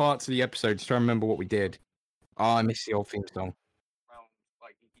certain parts of the episode to try and remember what we did. Oh, I missed the old theme song.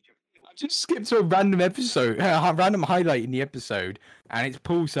 I just skipped to a random episode, a random highlight in the episode, and it's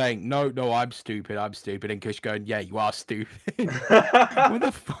Paul saying, "No, I'm stupid, and Kush going, "Yeah, you are stupid." What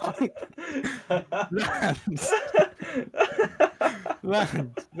the fuck?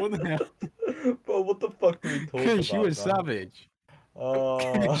 Lads, what the hell? But what the fuck are we talking about? Kush, you were man? savage. Oh.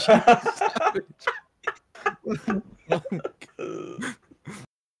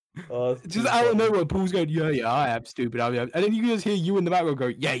 Oh, it's Just too out of funny. nowhere, Paul's going, yeah, I am stupid, and then you just hear you in the background go,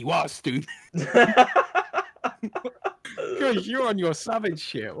 "Yeah, you are stupid." Kush, you're on your savage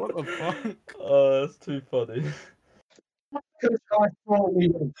shit. What the fuck? Oh, that's too funny. Because I thought we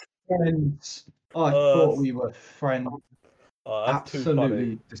were friends. I thought we were friends. Oh, that's too funny.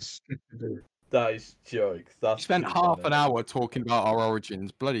 Absolutely despicable. That is jokes. That's We spent too half funny. an hour talking about our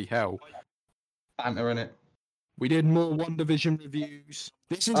origins. Bloody hell. Banter in it. We did more One Division reviews.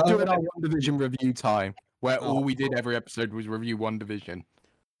 This is Oh, doing our yeah. One Division review time, where Oh. all we did every episode was review One Division.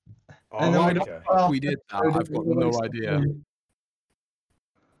 And then Oh, we got okay. If we did that, episode, I've got we no released idea. it.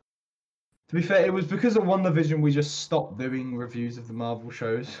 To be fair, it was because of WandaVision we just stopped doing reviews of the Marvel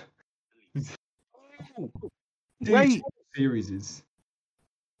shows. Wait, Series.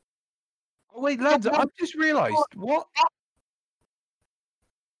 wait, lads, I've just realised what.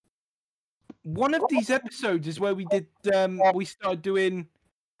 One of these episodes is where we did. We started doing.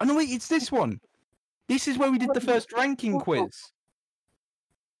 Oh no, wait, it's this one. This is where we did the first ranking quiz.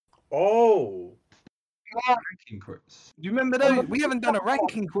 Oh. Ranking quiz. Do you remember those? We haven't done a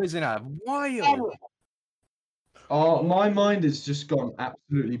ranking quiz in a while. Oh, my mind has just gone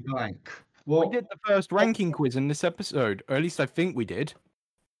absolutely blank. We What? did the first ranking quiz in this episode, or at least I think we did.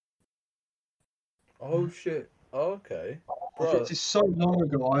 Oh shit. Okay. It is so long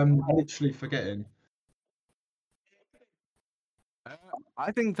ago, I am literally forgetting.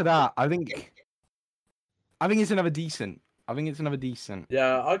 I think for that, I think I think it's another decent.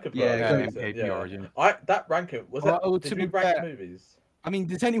 Yeah, I could put Yeah, it go as decent, MKP yeah. Origin. That ranking was Well, that? to Did we be rank fair- movies? I mean,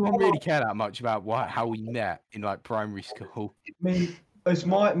 does anyone really care that much about how we met in like primary school? I mean, it's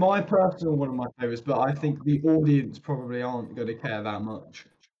my personal one of my favorites, but I think the audience probably aren't going to care that much.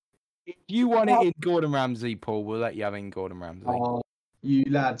 If you want it in Gordon Ramsay, Paul, we'll let you have it in Gordon Ramsay. You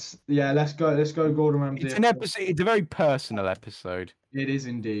lads, yeah, let's go, Gordon Ramsay. It's an episode. It's a very personal episode. It is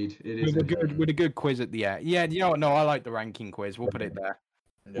indeed. It is. With a good quiz at the end. Yeah, you know what? No, I like the ranking quiz. We'll put it there.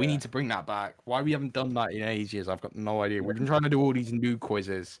 We Yeah. need to bring that back. Why we haven't done that in ages, I've got no idea. We've been trying to do all these new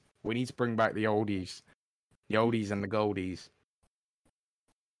quizzes. We need to bring back the oldies and the goldies.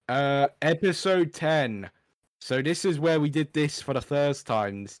 Episode 10. So this is where we did this for the first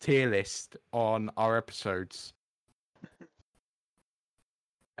time, this tier list on our episodes.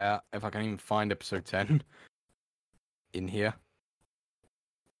 If I can even find episode 10 in here.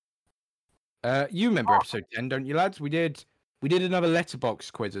 You remember episode 10, don't you, lads? We did another letterbox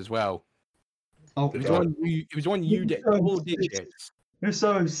quiz as well. Oh, It was God. one you did, all digits. You're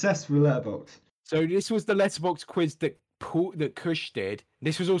so obsessed with Letterboxd. So this was the letterbox quiz that Kush did.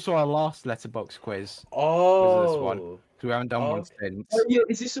 This was also our last letterbox quiz. Oh. this one? So we haven't done one Okay. since. Oh, yeah,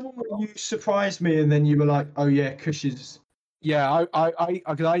 is this the one where you surprised me and then you were like, "Oh yeah, Cush's." Yeah,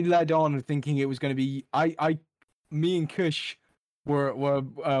 I led on thinking it was going to be me and Kush were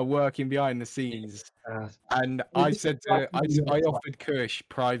working behind the scenes, and I said to I offered Kush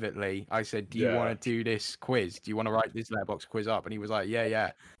privately. I said, "Do you Yeah. want to do this quiz? Do you want to write this letterbox quiz up?" And he was like,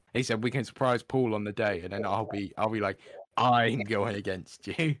 "Yeah." He said, "We can surprise Paul on the day, and then I'll be like, I'm going against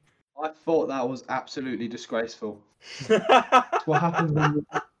you." I thought that was absolutely disgraceful. That's what happens when you...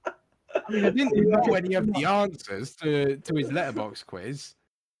 I mean, I didn't know any of the answers to his letterbox quiz.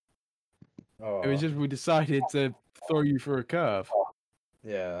 Oh, It was just we decided to throw you for a curve.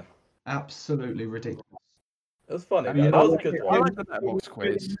 yeah. absolutely ridiculous. It was funny. I Though. mean, That was a good I one. like the letterbox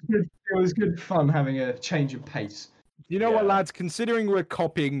quiz. It was good fun having a change of pace. You know what, Yeah. lads? Considering we're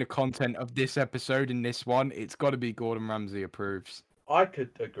copying the content of this episode in this one, it's got to be Gordon Ramsay approves. I could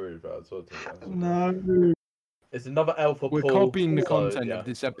agree with that as well. to be honest with you. No, It's another L for We're Paul. copying the so, content yeah. of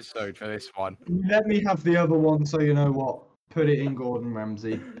this episode for this one. let me have the other one. So you know what? Put it in Gordon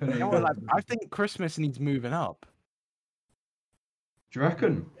Ramsay. Put it You in know what, lads? Gordon I Ramsay. think Christmas needs moving up. Do you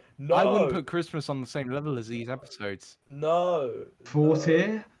reckon? No. I wouldn't put Christmas on the same level as these episodes. No. Four no,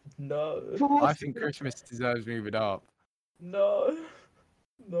 tier. No. I think Christmas deserves moving up. No.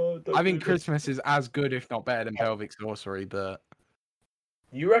 No. Don't I do think this. Christmas is as good, if not better, than Pelvic Sorcery, but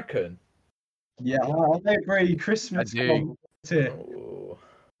You reckon? Yeah, I agree. Christmas. I do. come on, tier. Oh.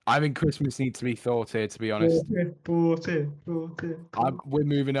 I think Christmas needs to be thought here, to be honest. Four tier. We're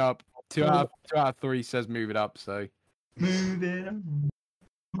moving up. Two out of three says move it up, so Moving on.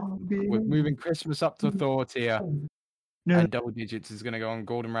 we're moving Christmas up to Thor tier, No. and double digits is going to go on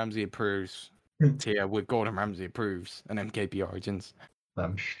Gordon Ramsay approves tier with Gordon Ramsay approves and MKP Origins.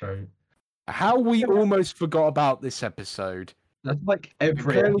 I'm straight. How we almost forgot about this episode. That's like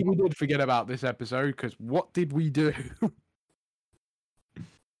every. Clearly, we did forget about this episode because what did we do?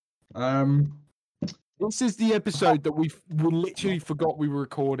 This is the episode that we literally forgot we were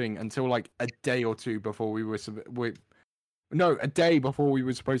recording until like a day or two before a day before we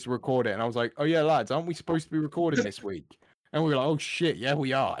were supposed to record it, and I was like, "Oh yeah, lads, aren't we supposed to be recording this week?" And we were like, "Oh shit, yeah,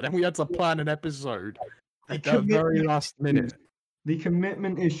 we are." And then we had to plan an episode at the very last minute. The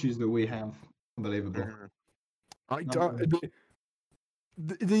commitment issues that we have, unbelievable. I don't.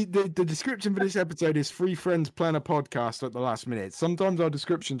 The description for this episode is three friends plan a podcast at the last minute. Sometimes our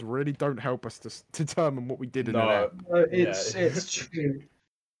descriptions really don't help us to determine what we did in an No. hour. It's Yeah. it's true.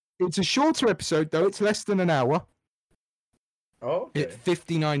 It's a shorter episode though. It's less than an hour. Oh, okay. It's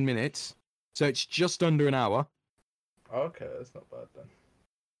 59 minutes, so it's just under an hour. Okay, that's not bad then.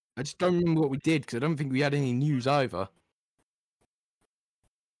 I just don't remember what we did because I don't think we had any news either.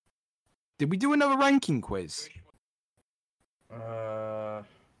 Did we do another ranking quiz?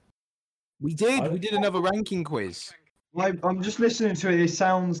 We did. We did another ranking quiz. I'm just listening to it. It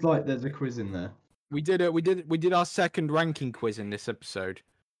sounds like there's a quiz in there. We did our second ranking quiz in this episode.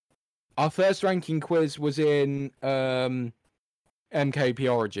 Our first ranking quiz was in MKP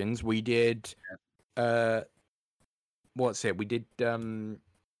Origins. We did what's it? We did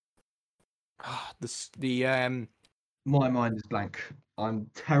My mind is blank. I'm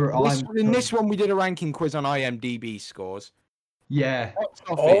terrible. in this one we did a ranking quiz on IMDb scores. Yeah. Box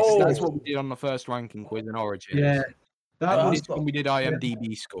office, that's Oh. what we did on the first ranking quiz in Origins. Yeah. That And was this one we did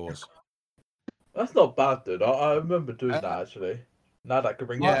IMDb scores. That's not bad, dude. I remember doing that actually. Now that I can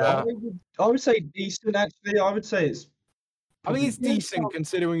bring it Yeah. up. I would say decent actually. I would say it's I think it's probably- decent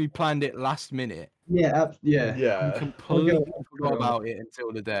considering we planned it last minute. Yeah, yeah. I Yeah. completely I'll forgot go. about it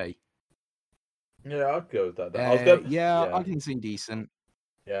until the day. Yeah, I'd go with that. I was going. Yeah, Yeah. I can see decent.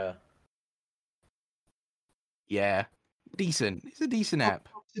 Yeah. Yeah, decent. It's a decent app.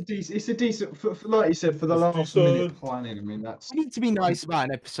 It's a decent, for, like you said, for the It's last minute decent. planning. I mean, that's We need to be nice about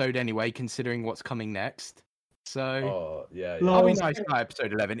an episode anyway, considering what's coming next. So Oh, yeah. Lol. I'll be Last nice about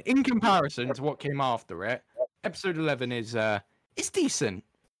episode 11. In comparison to what came after it, episode 11 is it's decent.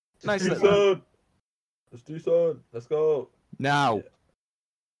 Nice It's little- decent. It's decent. Let's go. Now, Yeah.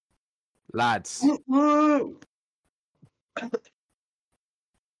 lads,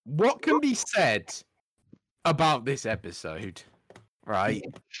 what can be said about this episode? Right?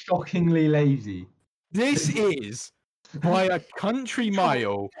 shockingly lazy. This is by a country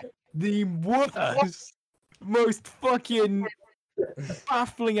mile the worst, most fucking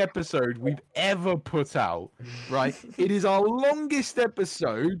baffling episode we've ever put out. Right? It is our longest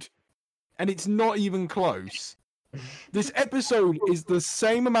episode, and it's not even close. This episode is the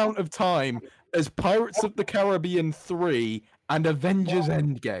same amount of time as Pirates of the Caribbean 3 and Avengers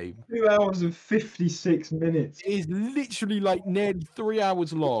Endgame. 2 hours and 56 minutes. It is literally like nearly 3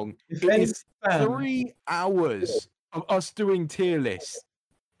 hours long. If It any is fan- 3 hours of us doing tier lists,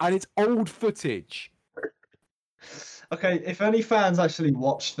 and it's old footage. Okay, if any fans actually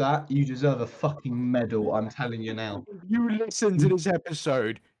watched that, you deserve a fucking medal. I'm telling you now. If you listen to this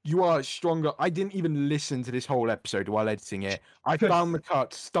episode, you are stronger. I didn't even listen to this whole episode while editing it. I found the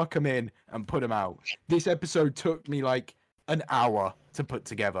cuts, stuck them in, and put them out. This episode took me like an hour to put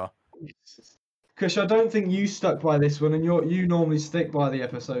together. Kush, I don't think you stuck by this one, and you normally stick by the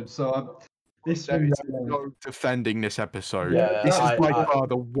episode. So this There one, is no defending this episode. Yeah, This is I- by I- far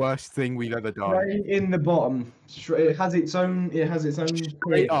the worst thing we've ever done. right in the bottom. It has its own. It has its own.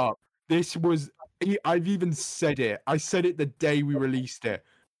 Straight up, this was. I've even said it. I said it the day we released it,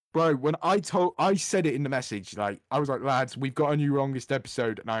 bro. When I said it in the message. Like I was like, lads, we've got a new longest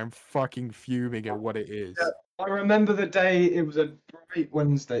episode, and I am fucking fuming at what it is. I remember the day. It was a bright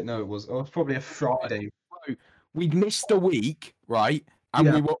Wednesday. No, it was. It was probably a Friday. We'd missed a week, right? And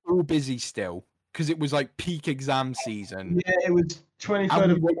Yeah. we were all busy still because it was like peak exam season. Yeah, it was 23rd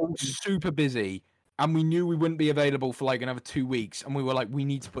And of we were all August. super busy, and we knew we wouldn't be available for like another 2 weeks. And we were like, we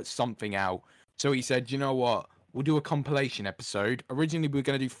need to put something out. So he said, you know what? We'll do a compilation episode. Originally, we were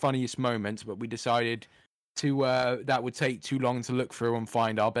going to do funniest moments, but we decided to that would take too long to look through and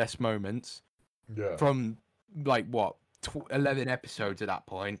find our best moments Yeah. from like what 11 episodes at that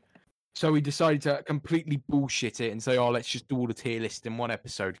point. So we decided to completely bullshit it and say, oh, let's just do all the tier list in one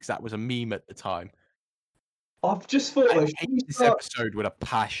episode because that was a meme at the time. I've just thought. I Should we hate this start- episode with a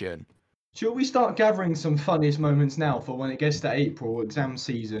passion. Should we start gathering some funniest moments now for when it gets to April exam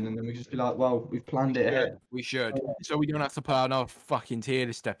season, and then we just be like, well, we've planned it ahead. We should. So we don't have to put out another fucking tier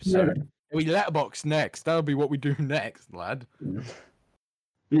list episode. We letterbox next. That'll be what we do next, lad.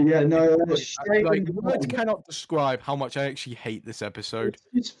 Yeah, no, Like, straight in the words bottom. cannot describe how much I actually hate this episode.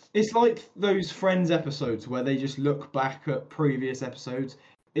 It's like those Friends episodes where they just look back at previous episodes.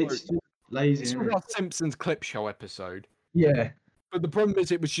 It's just lazy. This Isn't was it? our Simpsons clip show episode. Yeah, But the problem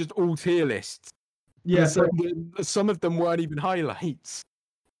is it was just all tier lists. yeah. Some of them weren't even highlights.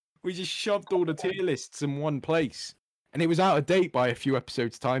 We just shoved all the tier lists in one place. And it was out of date by a few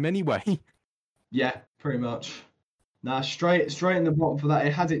episodes' time anyway. Yeah, pretty much. Nah, straight in the bottom for that.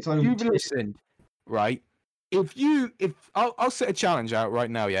 It has its own. You've listened, right? If I'll set a challenge out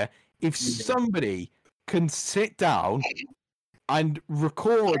right now, yeah? If Yeah. somebody can sit down and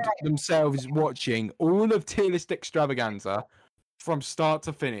record themselves watching all of Tier List Extravaganza from start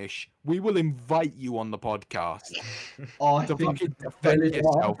to finish, we will invite you on the podcast I to think fucking defend is-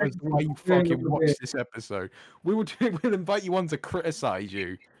 yourself I as think to why you it's really fucking watched weird. this episode. We'll invite you on to criticize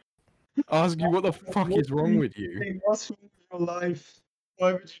you. Ask you what the fuck is wrong with you. What's wrong with your life?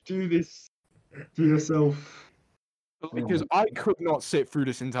 Why would you do this to yourself? Because I could not sit through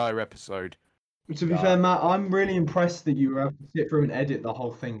this entire episode. To be fair, Matt, I'm really impressed that you were able to sit through and edit the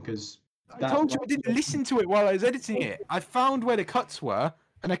whole thing because I told you I didn't listen to it while I was editing it. I found where the cuts were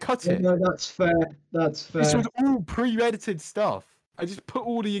and I cut it. No, that's fair. That's fair. This was all pre-edited stuff. I just put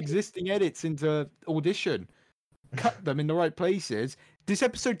all the existing edits into Audition, cut them in the right places. This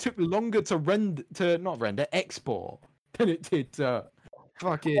episode took longer to not render, export than it did to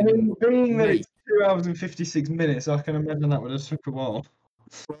fucking. I mean, being that mate. it's 2 hours and 56 minutes, I can imagine that would have took a while.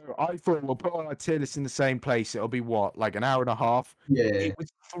 Bro, I thought we'll put all our tier lists in the same place. It'll be what, like an hour and a half? Yeah. It was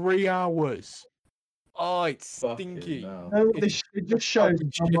 3 hours. Oh, it's Fucking stinky. hell. No, it just shows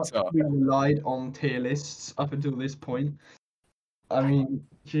fucking how much shitter. we relied on tier lists up until this point. I mean,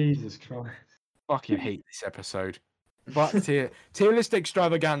 Jesus Christ. Fucking hate this episode. But tier list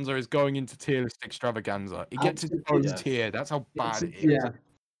extravaganza is going into tier list extravaganza. It gets its own Yes. tier. That's how bad it is. Yeah,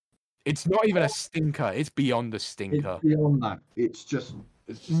 It's not even a stinker. It's beyond a it's stinker. beyond that. It's just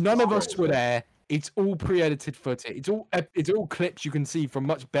None of us were there. It's all pre-edited footage. It's all clips you can see from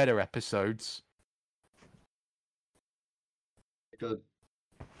much better episodes. good.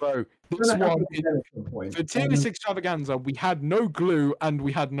 Bro, this one for tier list extravaganza, we had no glue and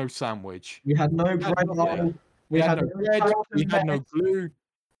we had no sandwich. We had no bread roll. We had no bread. toast We and had no bread. glue.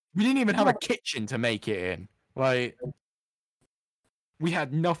 We didn't even have a kitchen to make it in. Like, we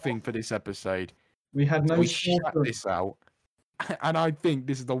had nothing for this episode. We had no We sauce shut of- this out, and I think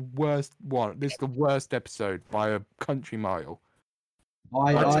this is the worst one. This is the worst episode by a country mile.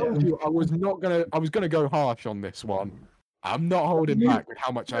 I told you I was gonna go harsh on this one. I'm not holding back with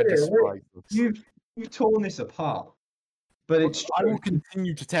how much I despise this. You've torn this apart. But it's I will true.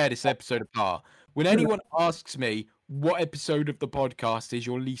 continue to tear this episode apart. When anyone asks me what episode of the podcast is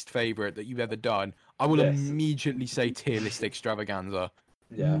your least favorite that you've ever done, I will Yes. immediately say tier list extravaganza.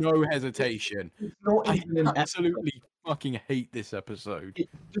 Yeah. No hesitation. It's not I even an episode. absolutely fucking hate this episode. It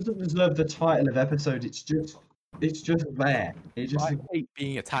doesn't deserve the title of episode. It's just there. It just I hate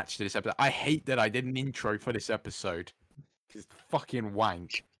being attached to this episode. I hate that I did an intro for this episode. It's fucking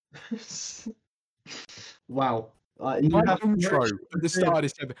wank. wow. You My have intro to at the start of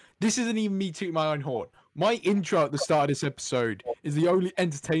this episode. This isn't even me tooting my own horn. My intro at the start of this episode is the only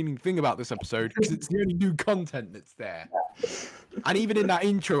entertaining thing about this episode because it's the only new content that's there. And even in that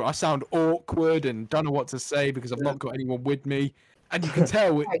intro, I sound awkward and don't know what to say because I've not got anyone with me. And you can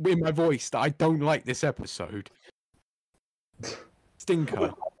tell in my voice that I don't like this episode.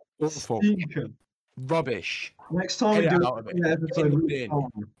 Stinker. Awful. Stinker. Rubbish. Next time we Get do out of it. an episode, Get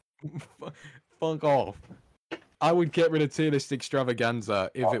we in. Fuck off. I would get rid of tier list extravaganza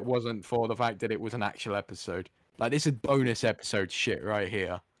if it wasn't for the fact that it was an actual episode. Like, this is bonus episode shit right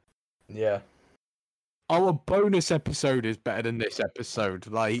here. Yeah. Our bonus episode is better than this episode.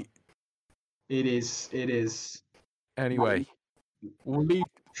 Like, It is. anyway, we'll leave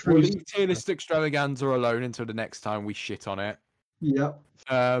True. tier list extravaganza alone until the next time we shit on it. Yep.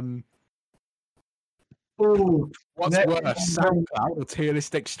 What's Next worse, one. SoundCloud or tier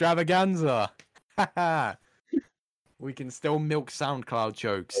list extravaganza? Haha. We can still milk SoundCloud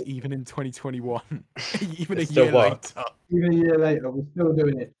jokes even in 2021, even a It still year works. later. Even a year later, we're still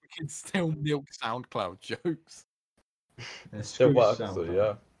doing it. We can still milk SoundCloud jokes. Yeah, Still screw works, so SoundCloud.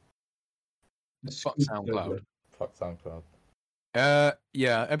 yeah. Fuck Screw SoundCloud. Fuck SoundCloud.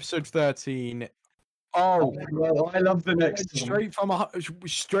 Yeah, episode 13. Oh, Well, I love the next one.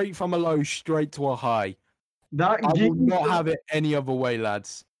 straight from a low, straight to a high. That I will gives not you- have it any other way,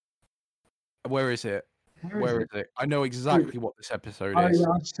 lads. Where is it? Where is it? I know exactly what this episode Oh, is. yeah,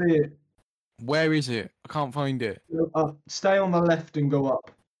 I see it. Where is it? I can't find it. Stay on the left and go up.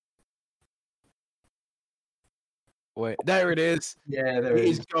 Wait, there it is. Yeah, there It it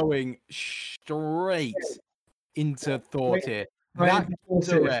is is. going straight into Thought Wait, here. Right That before it.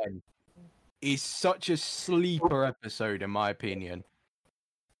 Seren is such a sleeper episode, in my opinion.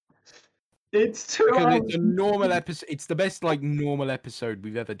 It's 2 Because hours. it's a normal episode. It's the best, like, normal episode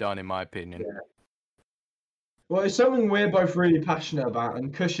we've ever done, in my opinion. Well, it's something we're both really passionate about,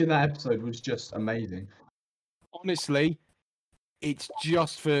 and Kush in that episode was just amazing. Honestly, it's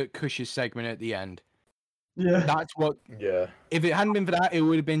just for Kush's segment at the end. Yeah. That's what. Yeah. If it hadn't been for that, it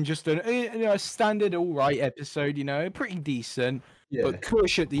would have been just a standard, all right episode. You know, pretty decent. Yeah. But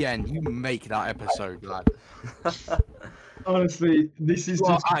Kush at the end, you make that episode, lad. Honestly, this is You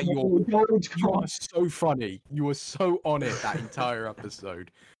are just at your- gold You are so funny. You were so on it that entire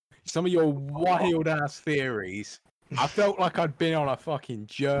episode. Some of your wild ass theories. I felt like I'd been on a fucking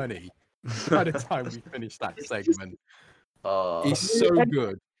journey by the time we finished that segment. It's so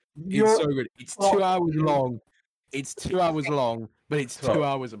good. It's so good. It's 2 hours long. It's 2 hours long, but it's 2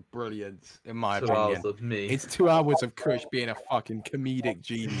 hours of brilliance, in my 2 opinion. hours of me. It's 2 hours of Kush being a fucking comedic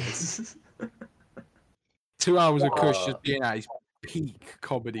genius. 2 hours of Kush just being at his peak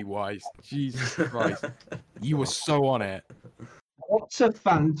comedy wise. Jesus Christ. You were so on it. What's a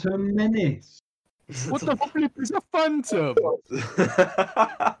Phantom Menace? What the flip is a phantom?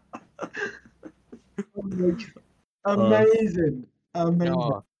 Amazing. Amazing.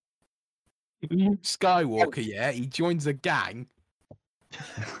 Oh. Luke Skywalker, yeah, he joins a gang.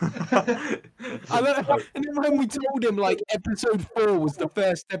 And then when we told him, like, episode 4 was the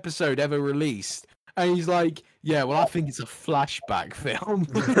first episode ever released, and he's like, yeah, well, I think it's a flashback film.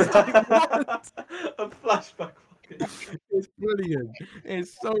 It's like, what? A flashback. It's brilliant.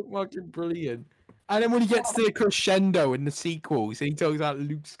 It's so fucking brilliant. And then when he gets to the crescendo in the sequels, he talks about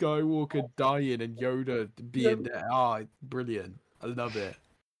Luke Skywalker dying and Yoda being there. Oh, it's brilliant. I love it.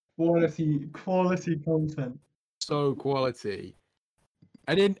 Quality content. So quality.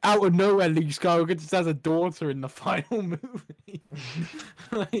 And then out of nowhere, Luke Skywalker just has a daughter in the final movie.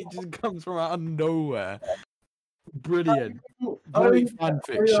 It just comes from out of nowhere. Brilliant. Great fan I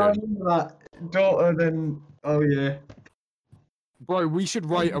fiction. remember that daughter. Then yeah. Bro, we should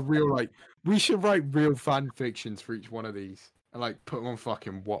write real fan fictions for each one of these and like put them on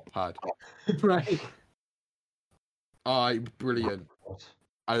fucking Wattpad. Right? Oh, brilliant.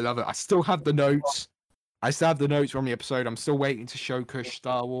 I love it. I still have the notes. From the episode. I'm still waiting to show Kush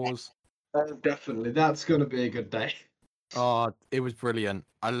Star Wars. Definitely, that's gonna be a good day. Oh, it was brilliant.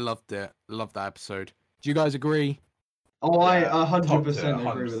 I loved it. Loved that episode. Do you guys agree? Oh, Yeah, I 100% top tier,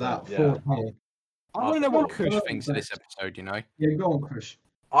 agree with that. 100%, yeah. I want to know what Oh, Kush thinks of this episode, you know? Yeah, go on, Kush.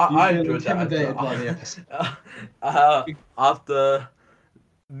 I You've been enjoyed that. intimidated by the episode. After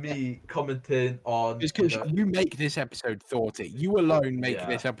me commenting on, Just because you make this episode 40. You alone make Yeah.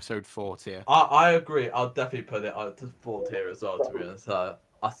 this episode 40. I agree. I'll definitely put it on to 4 tier as well. To be honest, I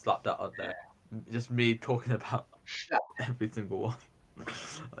slapped that on there. Just me talking about every single one.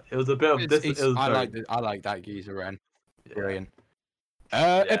 It was a bit of this. It was I like that geezer, Ren. yeah. Brilliant.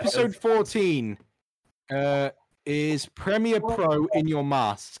 it Episode was- 14 is Premiere Pro in Your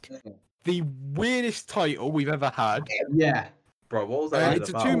Mask. The weirdest title we've ever had. Yeah. Bro, what was that? It's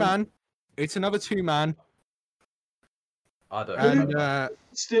a about? 2-man. It's another 2-man. I don't And know.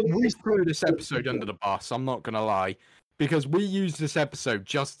 Still, we threw this episode under the bus, I'm not going to lie. Because we used this episode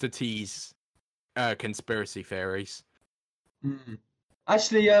just to tease conspiracy theories.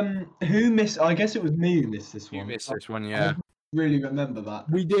 Actually, who missed? I guess it was me who missed this You one. missed this one, yeah. Really remember that.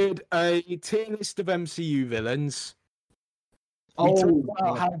 We did a tier list of MCU villains. We Oh, talked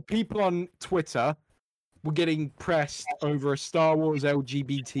about how people on Twitter were getting pressed over a Star Wars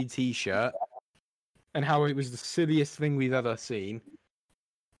LGBT t-shirt and how it was the silliest thing we've ever seen.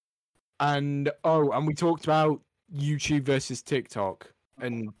 And we talked about YouTube versus TikTok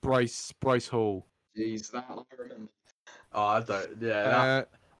and Bryce Hall. jeez, that I remember. Oh, I don't. Yeah, Uh,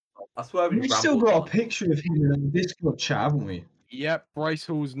 I swear we We've still rambled got on. a picture of him in the Discord chat, haven't we? yep, Bryce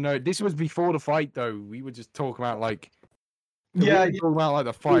Hall's no. This was before the fight, though. We were just talking about like. Yeah, we were talking about like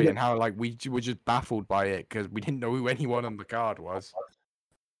the fight and how like we were just baffled by it because we didn't know who anyone on the card was.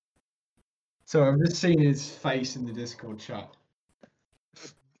 So I've just seen his face in the Discord chat.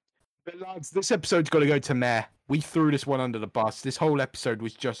 But lads, this episode's got to go to Meh. We threw this one under the bus. This whole episode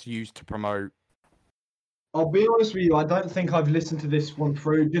was just used to promote. I'll be honest with you, I don't think I've listened to this one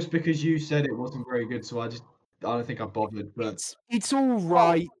through just because you said it wasn't very good, so I don't think I bothered. But It's all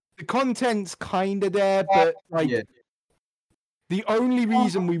right. The content's kind of there, but like yeah, the only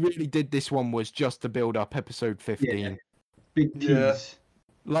reason we really did this one was just to build up episode 15. big tease. Yeah.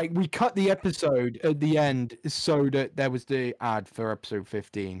 Like we cut the episode at the end so that there was the ad for episode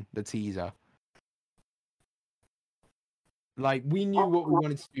 15, the teaser. Like we knew what we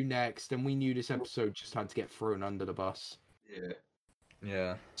wanted to do next, and we knew this episode just had to get thrown under the bus. Yeah.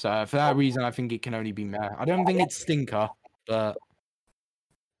 Yeah. So for that reason, I think it can only be Meh. I don't think it's Stinker, but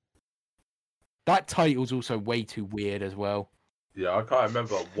that title's also way too weird as well. Yeah, I can't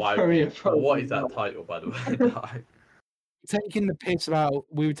remember why. Very What is appropriate. that title, by the way? Like,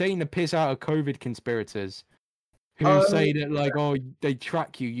 We were taking the piss out of COVID conspirators who Oh, say that like, oh, they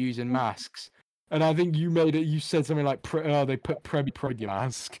track you using masks. And I think you said something like, they put Pro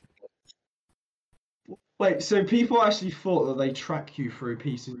mask. Wait, so people actually thought that they track you through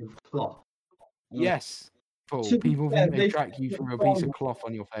pieces of cloth? Yes, Paul. To be People fair, think they they track you think through a it's piece of fine. cloth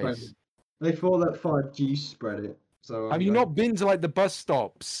on your face. They thought that 5G spread it. So Have you not been to like the bus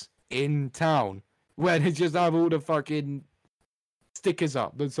stops in town where they just have all the fucking stickers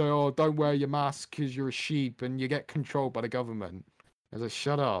up that say, "Oh, don't wear your mask because you're a sheep and you get controlled by the government"? I was like,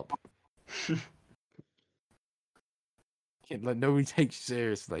 shut up. Like nobody takes you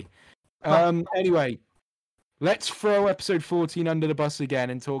seriously. Anyway, let's throw episode 14 under the bus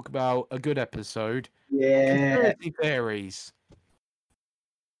again and talk about a good episode. Yeah, Conspiracy theories.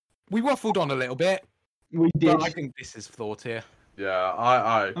 We waffled on a little bit, we did. but I think this is thought here. yeah,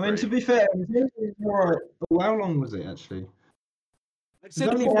 I agree. I mean, to be fair, it was only more. Oh, how long was it actually? I've said,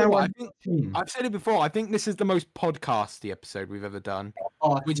 it only before, now I on think, 15. I've said it before. I think this is the most podcasty episode we've ever done,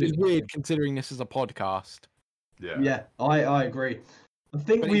 Oh, I which is think- weird considering this is a podcast. yeah. Yeah, I agree. I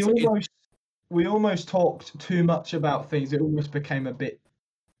think But we almost talked too much about things. It almost became a bit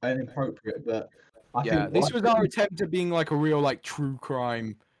inappropriate. But I Yeah, think this was our attempt at being like a real like true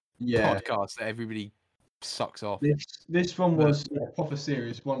crime yeah. podcast that everybody sucks off. This one was proper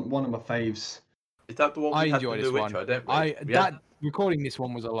serious. One of my faves. Is that the one I we had enjoyed the this new one. intro, didn't we? Recording this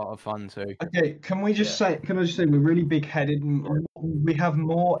one was a lot of fun too. Okay, can I just say we're really big-headed. We have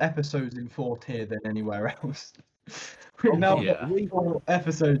more episodes in 4 tier than anywhere else. We've now got 4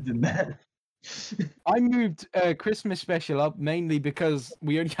 episodes in there. I moved Christmas special up mainly because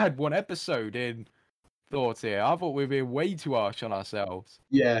we only had 1 episode in Thor tier. I thought we were being way too harsh on ourselves.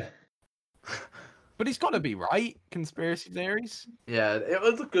 Yeah. But it's got to be right. Conspiracy theories. Yeah, it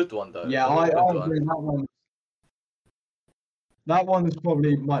was a good one though. Yeah, I agree. That one. That one's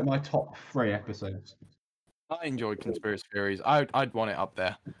probably my top 3 episodes. I enjoyed conspiracy theories. I'd want it up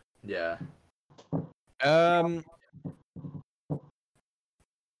there. Yeah.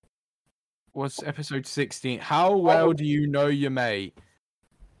 What's episode 16? How well do you know your mate?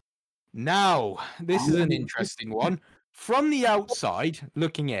 Now, this is an interesting one. From the outside,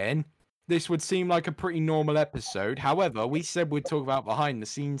 looking in, this would seem like a pretty normal episode. However, we said we'd talk about behind the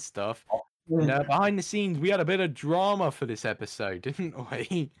scenes stuff. And, behind the scenes, we had a bit of drama for this episode, didn't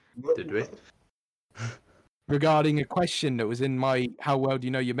we? Did we? Regarding a question that was in my How Well Do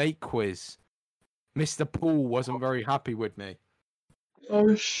You Know Your Mate quiz. Mr. Paul wasn't very happy with me.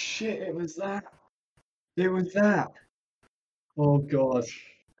 Oh shit! It was that. It was that. Oh god.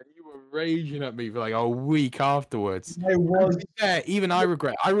 You were raging at me for like a week afterwards. I was. Yeah, even I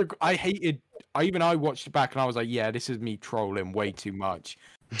regret. I hated. Even I watched it back and I was like, yeah, this is me trolling way too much.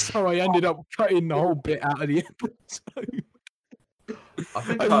 So I ended up cutting the whole bit out of the episode.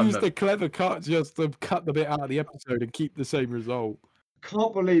 I used a clever cut just to cut the bit out of the episode and keep the same result.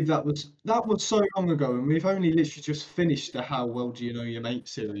 Can't believe that was so long ago, and we've only literally just finished the How Well Do You Know Your Mate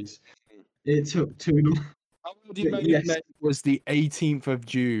series. It took too long. How Well Do You Know Your Mate was the 18th of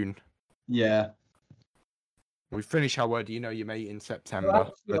June. Yeah. We finished How Well Do You Know Your Mate in September.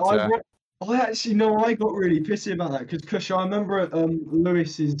 I actually know I got really pissy about that because Kush, I remember at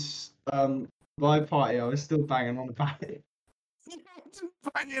Lewis's vibe party, I was still banging on about it.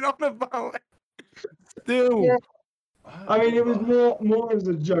 Banging on about it. Still. Yeah. I mean, it was more as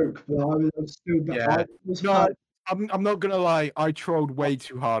a joke, but I was still. Yeah. I'm not gonna lie. I trolled way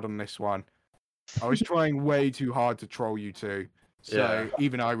too hard on this one. I was trying way too hard to troll you two. So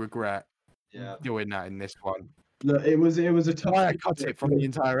even I regret doing that in this one. Look, it was a tough. Why I cut it from the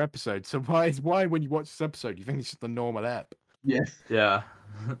entire episode. So why when you watch this episode you think it's just a normal ep? Yes. Yeah.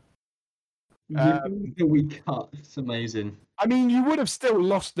 We cut. It's amazing. I mean, you would have still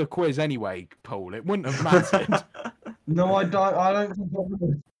lost the quiz anyway, Paul. It wouldn't have mattered. No, I don't think I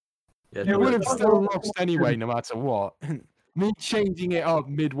would. Yeah, you would have still lost anyway, no matter what. Me changing it up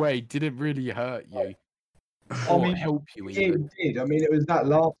midway didn't really hurt you. Or help you even. It did. I mean, it was that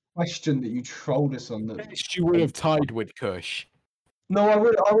last question that you trolled us on. That you would have tied with Kush. No, I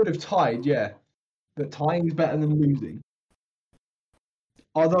would have tied, yeah. But tying's better than losing.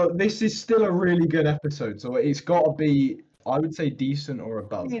 Although this is still a really good episode, so it's got to be, I would say, decent or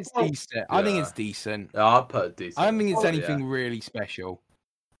above. I think it's decent. I think it's decent. Yeah, I'll put it decent. I don't think it's anything really special.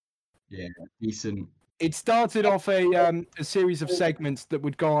 Yeah, decent. It started off a series of segments that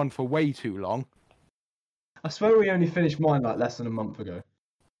would go on for way too long. I swear we only finished mine like less than a month ago.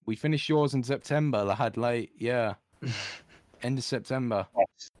 We finished yours in September. I had late, yeah. End of September.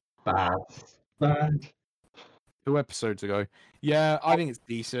 Bad. 2 episodes ago. Yeah, I think it's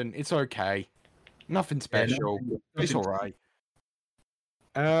decent. It's okay. Nothing special. It's alright.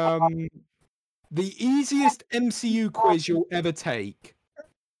 The easiest MCU quiz you'll ever take.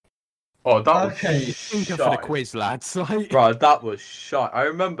 Oh, that was Think of the quiz, lads. Like, bro, that was shite. I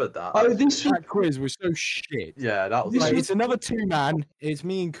remember that. Oh, that quiz was so shit. Yeah, that was. It's another 2-man. It's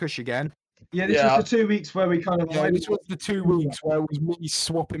me and Kush again. Yeah, this was the 2 weeks where we kind of. Yeah, this was the 2 weeks where it was me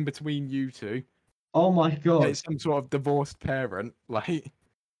swapping between you two. Oh my god! Like some sort of divorced parent, like.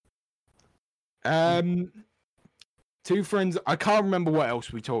 2 friends. I can't remember what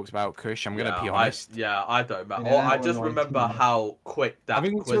else we talked about, Kush. I'm gonna be honest. I don't remember. Yeah, I just remember how quick that. I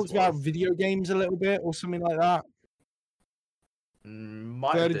think we talked about video games a little bit or something like that.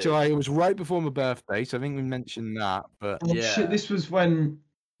 3rd of July. It was right before my birthday, so I think we mentioned that. But shit, this was when.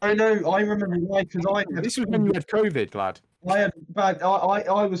 I know. I remember why because This was when you had COVID, lad. I had bad.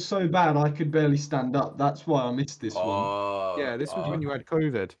 I was so bad I could barely stand up. That's why I missed this one. Yeah, this was when you had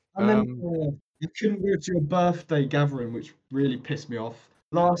COVID. And then you couldn't go to your birthday gathering, which really pissed me off.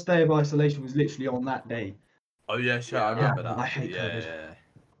 Last day of isolation was literally on that day. Oh yeah, sure, I remember that. I hate COVID.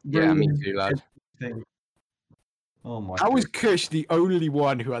 Yeah, me too, lad. Oh my. How is Kush the only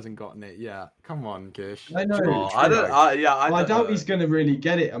one who hasn't gotten it? Yeah, come on, Kush. I know. Oh, I doubt he's gonna really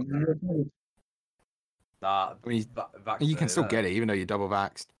get it. I mean, you can still get it even though you're double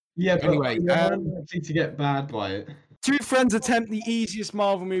vaxxed. Yeah, but anyway, you're likely to get bad by it. 2 friends attempt the easiest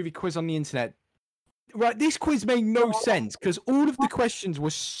Marvel movie quiz on the internet. Right, this quiz made no sense because all of the questions were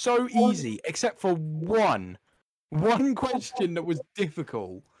so easy except for one question that was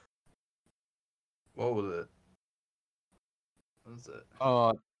difficult. What was it? What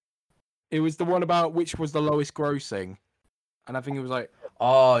was it? It was the one about which was the lowest grossing, and I think it was like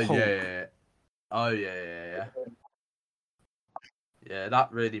Oh Hulk. yeah. Oh yeah. Yeah,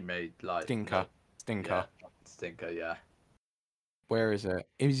 that really made like Stinker. Yeah. Stinker, yeah. Where is it?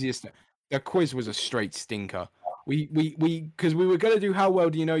 It was just the quiz was a straight stinker. We because we were gonna do how well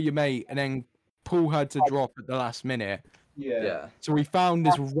do you know your mate, and then Paul had to drop at the last minute. Yeah. So we found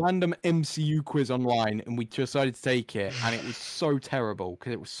this random MCU quiz online, and we decided to take it, and it was so terrible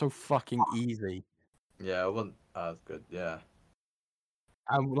because it was so fucking easy. Yeah, it wasn't as good, yeah.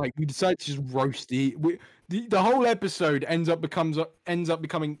 And like we decided to just roast the whole episode ends up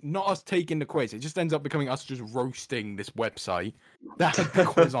becoming not us taking the quiz. It just ends up becoming us just roasting this website that had the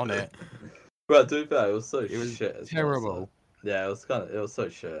quiz on it. But to be fair, it was so It was shit as terrible. well, so... Yeah, it was so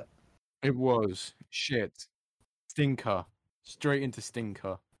shit. It was shit. Stinker. Straight into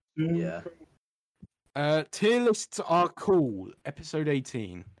stinker. Yeah. Tier lists are cool. Episode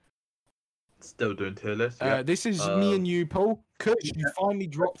 18. Still doing tier list. Yeah. This is me and you, Paul. Kush, you finally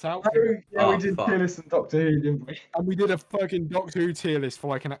dropped out. Yeah, we Oh, did fuck. tier list and Doctor Who, didn't we? And we did a fucking Doctor Who tier list for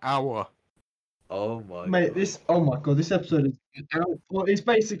like an hour. Oh my Mate, god. oh my god, this episode is well, it's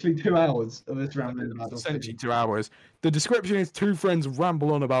basically 2 hours of us rambling about Doctor Essentially Who. 2 hours. The description is two friends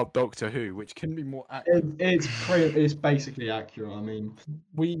ramble on about Doctor Who, which can be more accurate. It's basically accurate. I mean,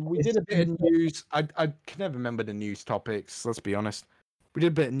 We did a bit of news. I can never remember the news topics, let's be honest. We did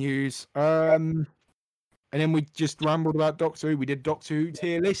a bit of news. And then we just rambled about Doctor Who. We did Doctor Who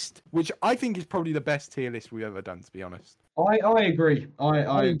tier list, which I think is probably the best tier list we've ever done, to be honest. I agree.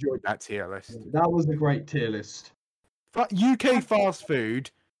 I enjoyed that tier list. That was a great tier list. UK fast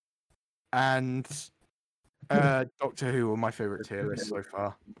food and Doctor Who were my favourite tier list so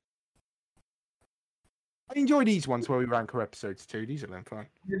far. I enjoy these ones where we rank our episodes too. These have been fun.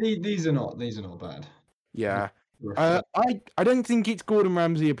 These are not bad. Yeah. I don't think it's Gordon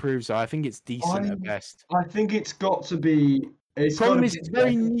Ramsay approves. I think it's decent at best. I think it's got to be. Problem is, it's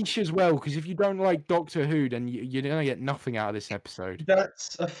very niche as well. Because if you don't like Doctor Who, then you're gonna get nothing out of this episode.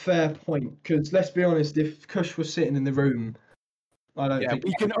 That's a fair point. Because let's be honest, if Kush was sitting in the room, I don't think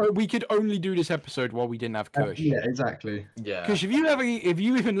we could only do this episode while we didn't have Kush. Yeah, exactly. Yeah. Kush, have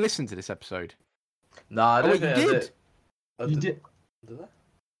you even listened to this episode? No, I don't think you I did. did. I You did. Did I?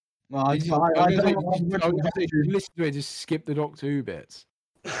 Well, If you listen to it, just skip the Doctor Who bits.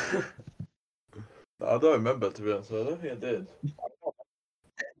 I don't remember, to be honest. I don't think I did.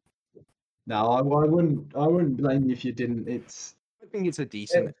 No, I wouldn't blame you if you didn't. I think it's a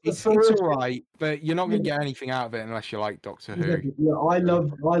decent. It's for- alright, but you're not gonna get anything out of it unless you like Doctor Who. Yeah, I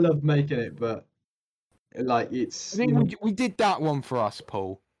love making it, but like it's. I think we did that one for us,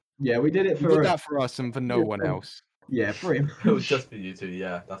 Paul. Yeah, we did it We for. did that for us and for no one else. Yeah, pretty It was much. just for you two,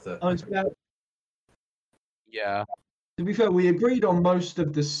 yeah, that's it. Yeah. To be fair, we agreed on most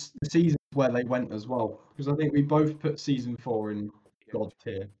of the seasons where they went as well, because I think we both put season 4 in God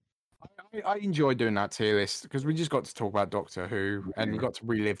tier. I enjoyed doing that tier list because we just got to talk about Doctor Who and we got to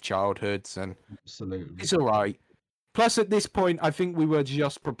relive childhoods and Absolutely. it's alright. Plus, at this point, I think we were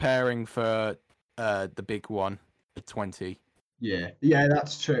just preparing for the big one, the 20. Yeah,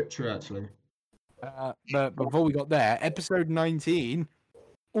 that's true actually. But before we got there, episode 19,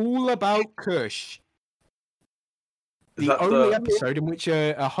 all about Kush. Is The that only episode in which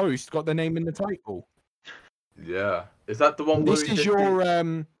a host got their name in the title. Yeah. Is that the one where This we is did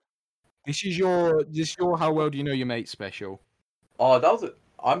your this is your how well do you know your mate special. Oh, that was it.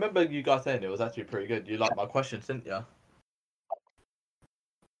 I remember you guys saying it was actually pretty good. You liked my questions, didn't you?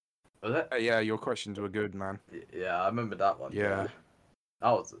 Was it? Yeah, your questions were good, man. Yeah, I remember that one. Yeah.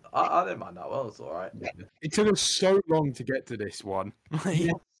 That was. I didn't mind that one. It was alright. It took us so long to get to this one.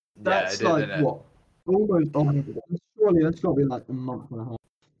 Yeah, that's it did, like didn't it? what? Almost. Oh my God. Surely that's got to be like a month and a half.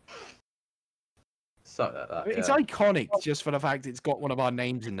 Something like that. It's yeah. iconic just for the fact it's got one of our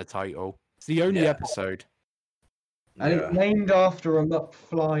names in the title. It's the only Yeah. episode. And it's named after a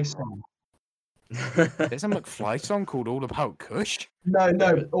McFly song. There's a McFly song called All About Kush.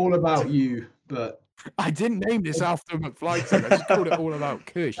 No, all about you. But I didn't name this after a McFly song. I just called it All About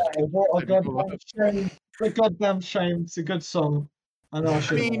Kush. what a goddamn shame! A goddamn shame. It's a good song. I know I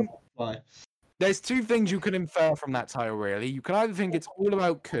should mean- have. There's two things you can infer from that title, really. You can either think it's all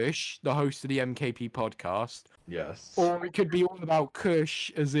about Kush, the host of the MKP podcast, Yes. or it could be all about Kush,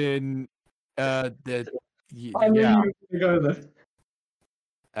 as in I yeah. knew you were going to go there.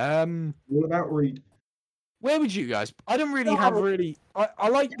 Um, All about Reed. Where would you guys? I don't really have really. I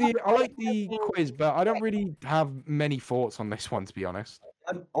like the quiz, but I don't really have many thoughts on this one, to be honest.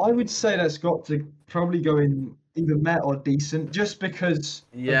 I would say that's got to probably go in either Met or decent, just because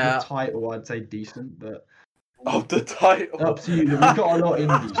of Yeah. the title. I'd say decent, but Of the title. up to you. We've got a lot in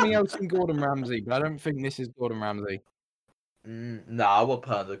Something decent. else in Gordon Ramsay, but I don't think this is Gordon Ramsay. Nah, I would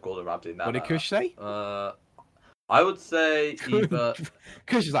put under Gordon Ramsay now. What did Kush say? I would say either.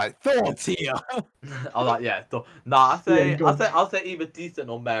 Kush is like thoughts here. I'm like, yeah. Nah, Yeah, go on. I'll say either decent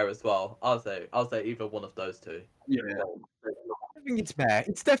or Mayor as well. I'll say either one of those two. Yeah. I think it's Meh.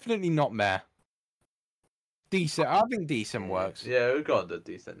 It's definitely not Meh. Decent. I think decent works. Yeah, we got under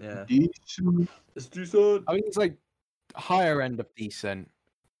decent. Yeah, Decent. it's decent. I think it's like higher end of decent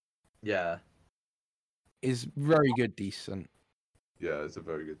Yeah, is very good. Decent. yeah, it's a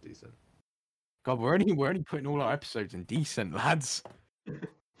very good decent. God, we're only putting all our episodes in decent, lads.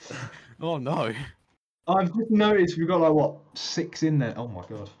 Oh no. I've just noticed we've got like what 6 in there. Oh my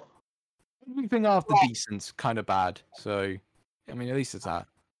god. Everything after decent's kind of bad. So, I mean, at least it's that.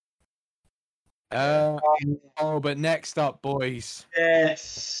 But next up, boys.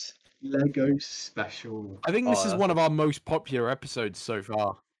 Yes. Lego special. I think this Oh, is that's one of our most popular episodes so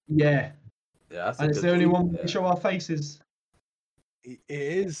far. Yeah. Yeah, that's a And it's good the only one. one we Yeah. show our faces. It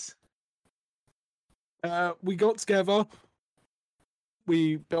is. We got together.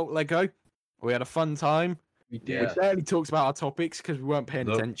 We built Lego. We had a fun time. We Yeah. We barely talked about our topics because we weren't paying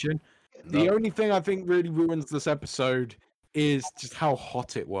Nope. attention. The No. only thing I think really ruins this episode is just how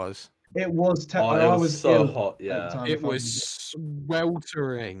hot it was. It was. Oh, I it was was so ill hot. at the Yeah, time, It if I was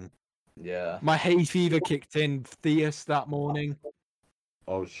sweltering. yeah. My hay fever kicked in Theus that morning.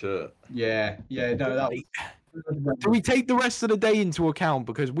 Oh shit. Yeah. Yeah. No, that was. Do we take the rest of the day into account?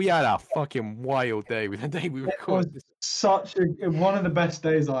 Because we had a fucking wild day with the day we It recorded was this. such a one of the best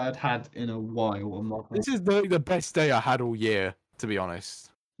days I had in a while. I'm not gonna- This is the best day I had all year, to be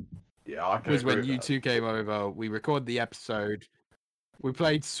honest. Yeah, I can Was agree when with you that. two came over. We recorded the episode. We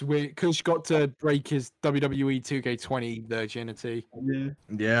played Switch. Kush got to break his WWE 2K20 virginity. Yeah.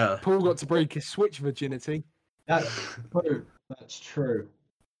 Yeah. Paul got to break his Switch virginity. That's true. That's true.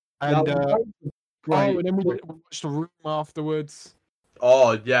 And That was oh, great. and then we watched The Room afterwards.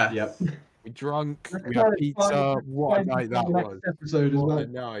 Oh yeah. Yep. We drunk. Let's We try had to pizza. find- What a find night that the next was. Episode as What well. a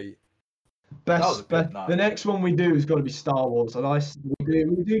night. That was a good Best. night. The next one we do has got to be Star Wars, and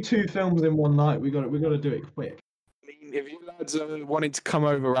we do 2 films in one night. We got to do it quick. I mean, if you lads are wanting to come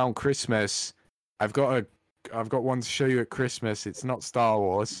over around Christmas, I've got one to show you at Christmas. It's not Star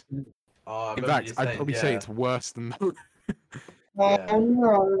Wars. Oh, I In remember fact, you I'd saying, probably say it's worse than that. Yeah. Oh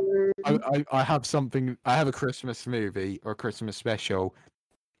no! I have something. I have a Christmas movie or a Christmas special.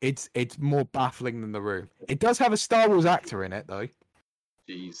 It's more baffling than The Room. It does have a Star Wars actor in it though.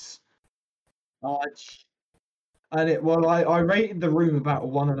 Jeez. I rated The Room about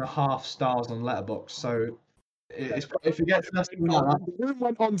 1.5 stars on Letterboxd, so if it gets less than that, The Room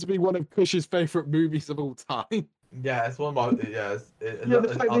went on to be one of Kush's favorite movies of all time. Yeah, it's one of my yeah,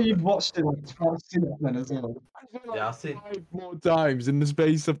 the fact that you've watched it like twice since then as well. Yeah, I've seen. 5 more times in the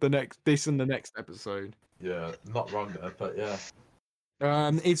space of this and the next episode. Yeah, not wrong there, but yeah.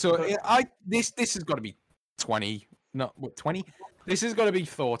 This has got to be 20, not what 20. This has got to be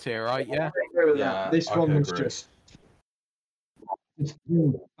thought here, right? Yeah. Yeah, This I one can was agree. just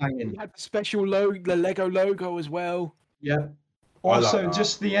banging. We had the special logo, the Lego logo as well. Yeah. I like Also, that.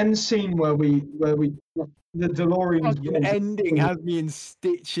 just the end scene where the DeLorean. Fucking ending has me in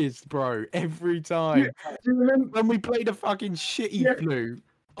stitches, bro. Every time. Do you remember? When we played a fucking shitty Yeah. flute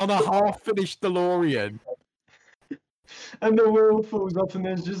on a half-finished DeLorean. And the wheel falls off, and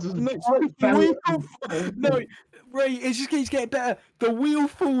there's just No, a the wheel, no, Ray, it just keeps getting better. The wheel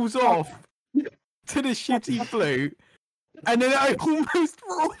falls off to the shitty flute, and then I almost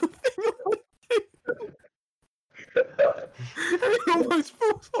roll the thing off. It almost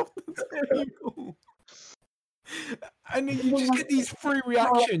falls off the table. And then you just get these 3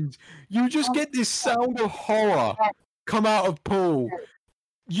 reactions. You just get this sound of horror come out of Paul.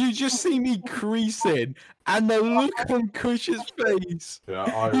 You just see me creasing, and the look on Kush's face. Yeah,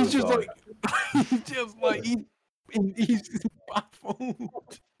 I He's just like, he's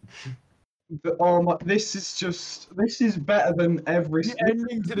baffled. Oh my! This is better than every. The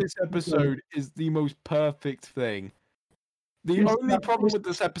ending to this episode is the most perfect thing. The Yes, only problem with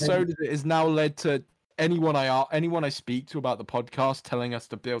this episode is it has now led to anyone I speak to about the podcast telling us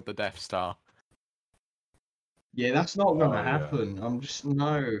to build the Death Star. Yeah, that's not gonna Oh, yeah. happen. I'm just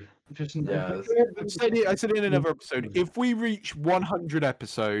no. Just no. Yeah, I said in another episode, if we reach 100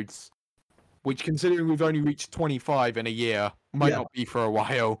 episodes, which considering we've only reached 25 in a year, might Yeah. not be for a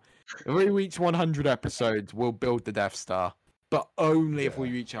while. If we reach 100 episodes, we'll build the Death Star, but only if we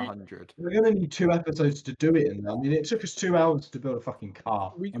Yeah. reach 100. We're gonna need 2 episodes to do it in there. I mean, it took us 2 hours to build a fucking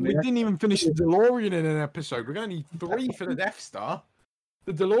car. We I mean, didn't even finish the DeLorean in an episode. We're gonna need 3 for the Death Star.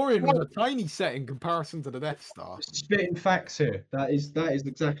 The DeLorean was a tiny set in comparison to the Death Star. spitting facts here. That is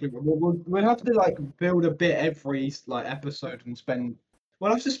exactly what we'll have to like build a bit every like episode and spend.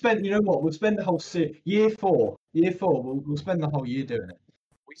 We'll have to spend. You know what? We'll spend the whole year 4. Year 4. We'll spend the whole year doing it.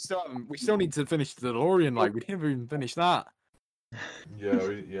 We still need to finish the DeLorean. Like we didn't even finish that.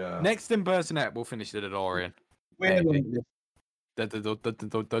 Yeah. Next in person ep, we'll finish the DeLorean. We're Maybe. on The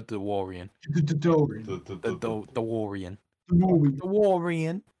DeLorean. the Dory. The DeLorean. The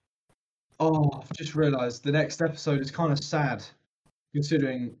DeLorean. Oh, I've just realised the next episode is kind of sad,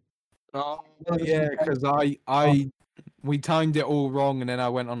 considering. Oh yeah, because we timed it all wrong, and then I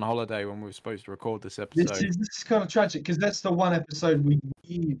went on holiday when we were supposed to record this episode. This is kind of tragic because that's the one episode we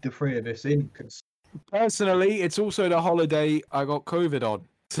need the 3 of us in. Cause Personally, it's also the holiday I got COVID on.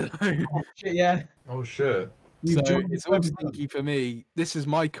 So, shit, yeah, Oh shit. you've joined it's the all club. stinky for me. This is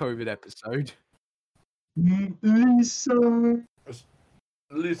my COVID episode. Lisa.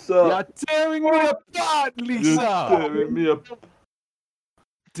 Lisa. You're tearing me apart, You're Lisa. tearing me up.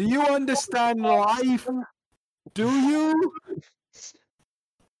 Do you understand life? Do you?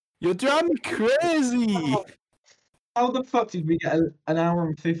 You're driving me crazy. How the fuck did we get an hour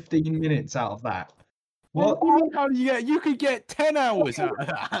and 15 minutes out of that? What? How do you get? You could get 10 hours out of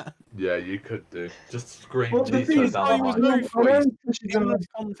that. Yeah, you could do. Just scream Well, the thing Lisa is, down I the was mic. no I know Chris is gonna- Endless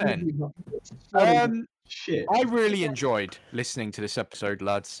content. Um, shit. I really enjoyed listening to this episode,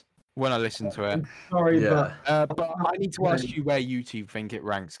 lads. When I listened to it, Sorry, Yeah. but I need to ask you where you two think it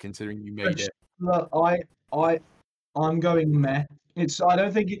ranks, considering you made it. but I'm going meh. I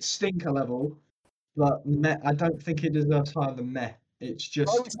don't think it's stinker level, but meh. I don't think it deserves higher than meh. It's If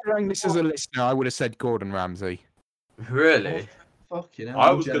I just was doing this as a listener, I would have said Gordon Ramsay. Really? fucking hell. I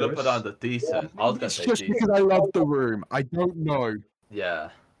I'm was gonna put generous. down the decent. I was gonna It's say just decent. because I love The Room. I don't know. Yeah.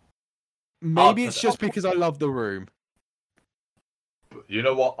 Maybe put it's it just because I love The Room. But you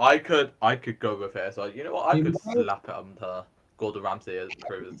know what? I could go with it. So you know what? I You could know- slap it onto Gordon Ramsay as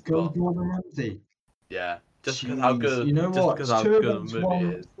previous. Go Gordon Ramsay. Yeah. Just because how Jeez, good. You know just what? because It's how 2 good a against movie 1.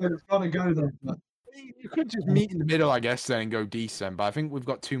 it is. So it's gotta go there. But You could just meet in the middle, I guess, then and go decent. But I think we've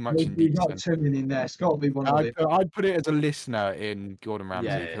got too much in we've got decent. 2 in there. It's got to be one of I'd put it as a listener in Gordon Ramsay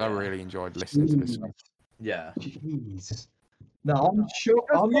Yeah, because yeah, I yeah. really enjoyed listening to this Jeez. one. Yeah. Jeez. No, I'm sure.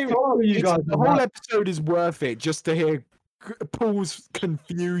 I'm You- not following you It's- guys. the on whole that. episode is worth it just to hear Paul's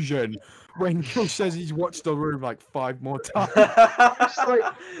confusion when Kill says he's watched The Room like 5 more times.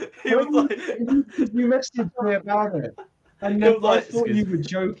 like- he was like, You messaged me about it, and It then was like, I thought you excuse- were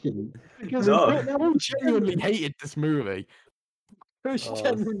joking. Because No. Paul genuinely hated this movie. Chris Oh.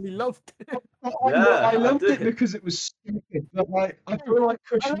 genuinely loved it. I loved it did. because it was stupid, but like I feel like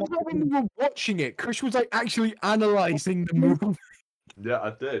Chris. I love how when we were watching it, Chris was like actually analysing the movie. yeah, I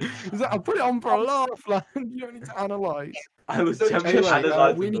did. He's like, I put it on for a laugh, like, you don't need to analyse. I was Anyway, genuinely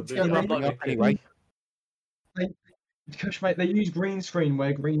analysing we the need to movie. get I'm not wrapping up even anyway. kidding. Kush, mate, they used green screen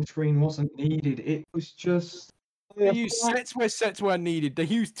where green screen wasn't needed. It was just. They used sets where sets weren't needed. They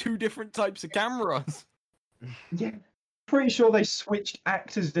used 2 different types of cameras. Yeah, pretty sure they switched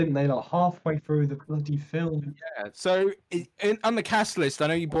actors, didn't they? Like halfway through the bloody film. Yeah. So on the cast list, I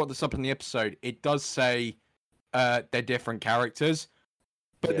know you brought this up in the episode. It does say they're different characters,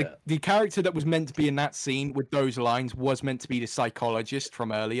 but Yeah. the character that was meant to be in that scene with those lines was meant to be the psychologist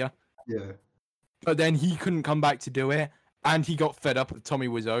from earlier. Yeah. But then he couldn't come back to do it, and he got fed up with Tommy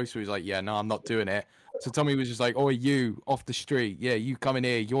Wiseau, so he was like, "Yeah, no, I'm not doing it." So Tommy was just like, "Oh, you off the street? Yeah, you come in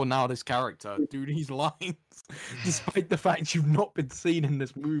here. You're now this character. Do these lines, despite the fact you've not been seen in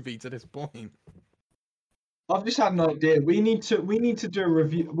this movie to this point." I've just had an idea. We need to do a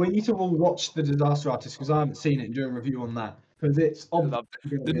review. We need to all watch The Disaster Artist because I haven't seen it and do a review on that because it's obviously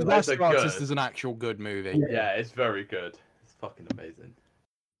The gonna be a- That's a Disaster Artist good- is an actual good movie. Yeah, it's very good. It's fucking amazing.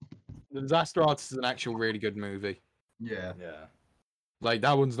 The Disaster Artist is an actual really good movie. yeah, Yeah. Like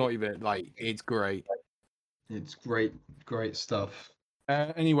that one's not even like it's great. it's great stuff.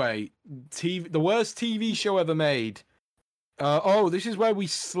 Anyway, the worst TV show ever made. This is where we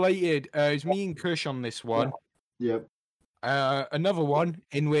slated. It's me and Kush on this one. Yep. Another one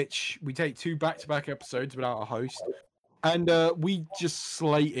in which we take 2 back-to-back episodes without a host, and we just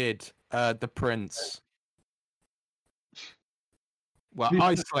slated The Prince. Well,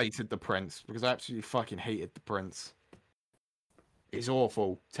 I slated The Prince because I absolutely fucking hated The Prince. It's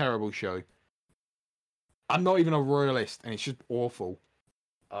awful, terrible show. I'm not even a royalist, and it's just awful.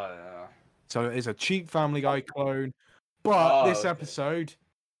 Oh yeah. So it's a cheap Family Guy clone. But Oh, this okay. episode,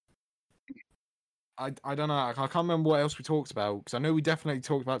 I don't know. I can't remember what else we talked about because I know we definitely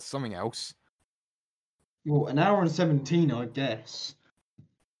talked about something else. Well, an hour and 17, I guess.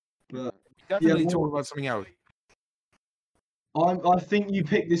 But We definitely well- talked about something else. I think you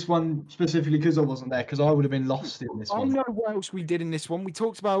picked this one specifically because I wasn't there, because I would have been lost in this I one. know what else we did in this one. We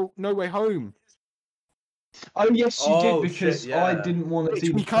talked about No Way Home. Oh, yes, you Oh, did, because shit, I yeah. didn't want to Which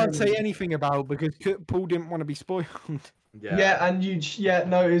see we the can't say trailer. anything about because Paul didn't want to be spoiled. Yeah, and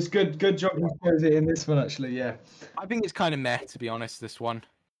no, it's good job you chose it in this one, actually, yeah. I think it's kind of meh, to be honest, this one.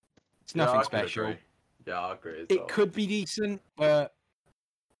 It's Yeah, nothing I could special. agree. Yeah, I agree as It well. could be decent, but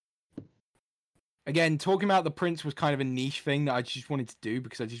again, talking about the Prince was kind of a niche thing that I just wanted to do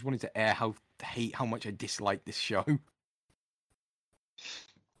because I just wanted to air how much I dislike this show.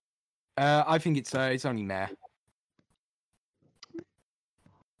 I think it's only meh.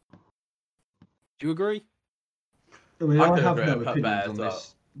 Do you agree? I mean, I I could have agree no with that opinions as on well.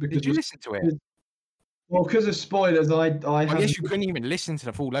 this. Because Did you listen to it? Well, because of spoilers, I I haven't... guess you couldn't even listen to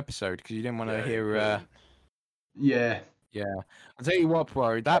the full episode because you didn't want to Yeah, hear. Yeah. Yeah, I'll tell you what,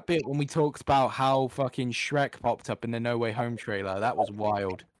 bro. That bit when we talked about how fucking Shrek popped up in the No Way Home trailer, that was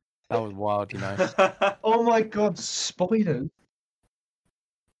wild. That was wild, you know. Oh my god, spoilers.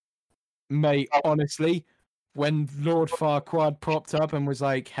 Mate, honestly, when Lord Farquaad popped up and was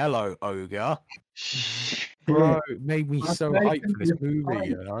like, "Hello, ogre," bro, it made me That's so making hyped for this me movie, hyped.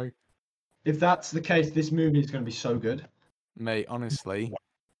 you know. If that's the case, this movie is going to be so good. Mate, honestly,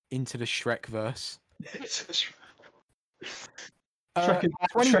 into the Shrek verse. Shrek is-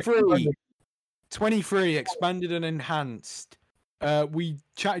 23. 23, expanded and enhanced. We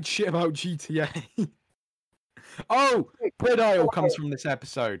chatted shit about GTA. Oh, Bread Isle comes from this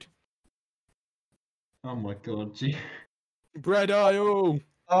episode. Oh my god, gee. Bread Isle.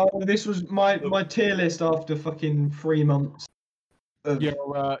 Oh, this was my tier list after fucking 3 months of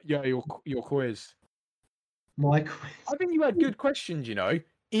Your quiz. my quiz. I think you had good questions, you know.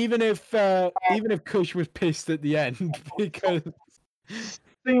 Even if Kush was pissed at the end because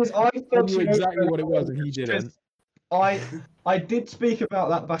Thing is, I I thought knew exactly what it was and he didn't. I did speak about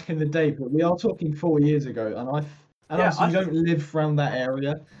that back in the day, but we are talking 4 years ago, and Yeah, obviously you don't live around that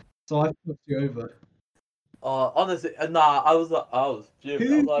area, so I fucked you over. Honestly, nah, I was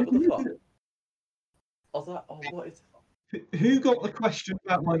fuming. I was like, what the fuck? I was like, oh, what is Who got the question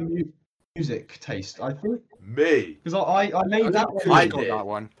about my music taste? I think me? because I made that Kush one. I got did. that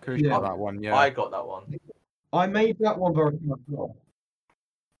one. Kush Yeah. got that one. Yeah. I got that one. I made that one very much well.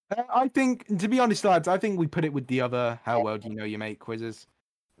 I think, to be honest, lads, I think we put it with the other "How well do you know your mate" quizzes.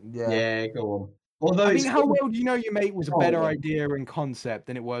 Yeah, go on. Although I it's think "How well do you know your mate" was a Oh, better yeah. idea in concept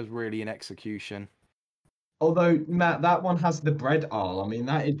than it was really in execution. although Matt, that one has the bread aisle. I mean,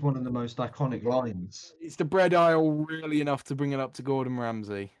 that is one of the most iconic lines. Is the bread aisle really enough to bring it up to Gordon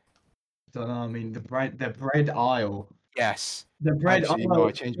Ramsay? Don't know. I mean, the bread aisle. Yes. The bread Actually, aisle. no,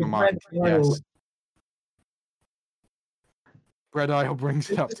 I changed the my bread mind. aisle. Yes. Bread aisle brings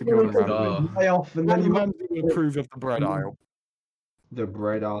it up to It's Gordon gonna Ramsay. Oh. way off, and then Gordon you Ramsay will approve of the bread aisle. the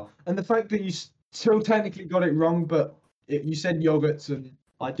bread aisle, and the fact that you still technically got it wrong, but you said yogurts, and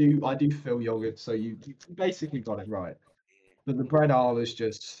I do feel yogurts, so you basically got it right. But the bread aisle is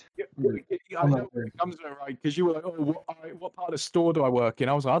just. I know where it comes from, right? Because you were like, "Oh, what part of the store do I work in?"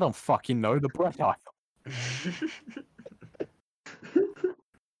 I was like, "I don't fucking know. The bread aisle."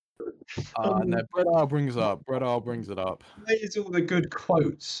 And the bread aisle brings it up. Bread aisle brings it up. There's all the good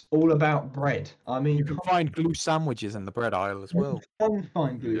quotes all about bread. I mean, You can find glue sandwiches in the bread aisle as well. can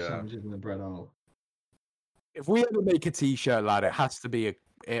find glue Yeah. sandwiches in the bread aisle. If we ever make a T-shirt, lad, it has to be a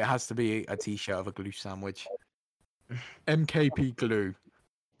T-shirt of a glue sandwich. MKP glue.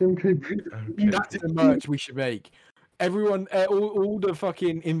 That's the merch we should make. Everyone, all the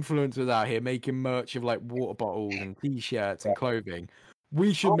fucking influencers out here making merch of like water bottles and T-shirts and clothing.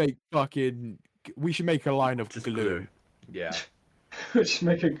 We should make a line of Just glue. glue. Yeah. Just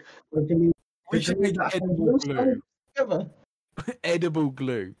make a glue. We should make that edible holds glue. together. Edible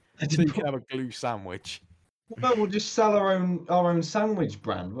glue. So you can have a glue sandwich. No, we'll just sell our own sandwich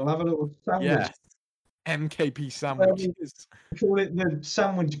brand. We'll have a little sandwich. Yeah. MKP sandwiches. Call it the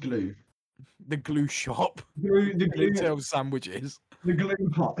sandwich glue. The glue shop. The Glue glue. sells sandwiches. The glue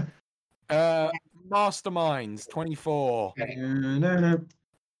pot. Masterminds 24. No.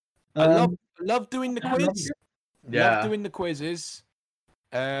 I love doing the quiz. Yeah. Love doing the quizzes.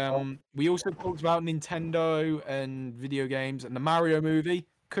 We also talked about Nintendo and video games and the Mario movie.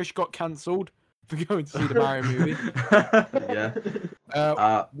 Kush got cancelled for going to see the Mario movie.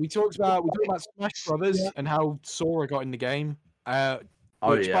 Yeah. We talked about Smash Brothers and how Sora got in the game. Oh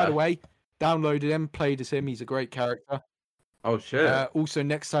Which, by yeah. the way, downloaded him, played as him. He's a great character. Oh shit. Also,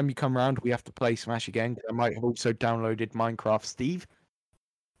 next time you come around, we have to play Smash again. I might have also downloaded Minecraft Steve.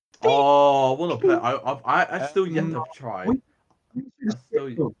 Oh, I want to play. I still yet to try. I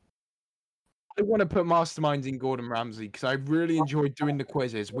still. I want to put Masterminds in Gordon Ramsay because I really enjoyed doing the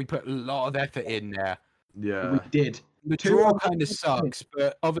quizzes. We put a lot of effort in there. Yeah. We did. The Two draw hours kind of and sucks,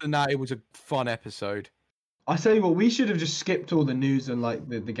 but other than that, it was a fun episode. I tell you what, we should have just skipped all the news and like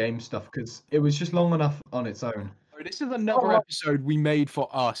the game stuff because it was just long enough on its own. This is another episode we made for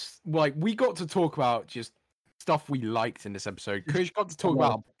us. Like, we got to talk about just stuff we liked in this episode. Kush got to talk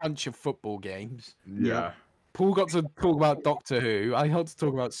about a bunch of football games. Yeah. Paul got to talk about Doctor Who. I got to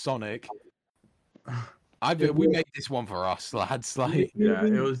talk about Sonic. We made this one for us, lads. Like, Yeah,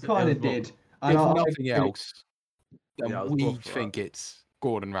 it was kind it of was- did. if And I- nothing else, then Yeah, it was we both for think it's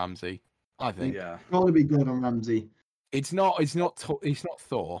Gordon Ramsay. I think Yeah. Got to be Gordon Ramsay. it's not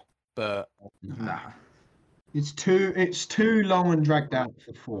Thor, but Nah. It's too long and dragged out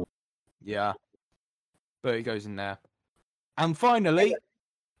for 4. yeah, but it goes in there. And finally,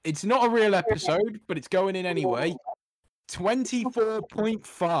 it's not a real episode, but it's going in anyway.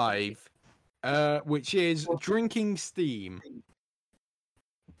 24.5, which is Drinking Steam,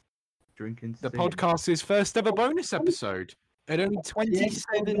 Drinking. the steam. podcast's first ever bonus episode. At only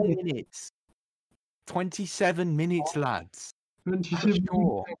 27 minutes. 27 minutes, lads.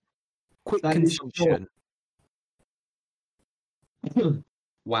 Sure. Quick That is consumption.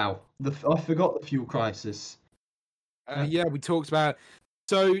 Wow. I forgot the fuel crisis. Yeah, we talked about.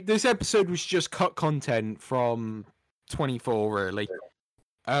 So this episode was just cut content from 24, really.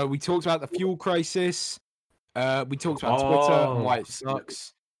 We talked about the fuel crisis. We talked about Twitter and why it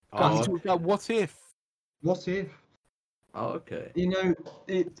sucks. We Oh, talked about what if. What if? oh, okay. You know,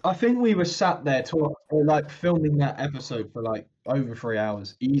 I think we were sat there filming that episode for like over 3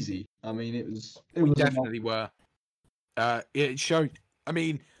 hours, easy. I mean, it was. We definitely were. It showed. I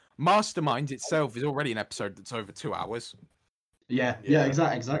mean, Mastermind itself is already an episode that's over 2 hours. Yeah, Yeah.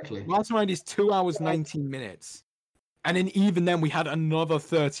 exactly. Mastermind is 2 hours 19 minutes, and then even then we had another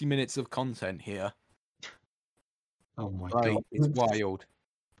 30 minutes of content here. Oh my Like, god, it's wild.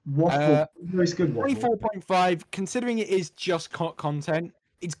 Waffle, it's good waffle. 24.5, considering it is just cut content,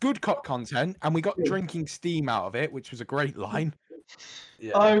 it's good cut content, and we got Drinking Steam out of it, which was a great line.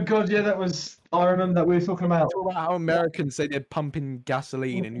 Yeah. Oh god, yeah, that was. I remember that we were talking about. Talk about how Americans say they're pumping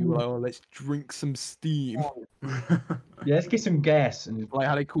gasoline, and you were like, oh, let's drink some steam. Yeah, let's get some gas and Like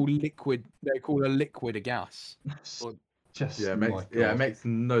how they call a liquid a gas. just. yeah, oh it my makes God. makes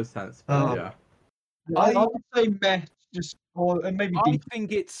no sense. But Oh. yeah. I would say meh, just or and maybe I deep.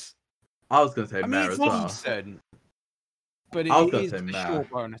 think it's. I was gonna say I mean, Mare it's as well. decent, but I was it gonna is say a meh. short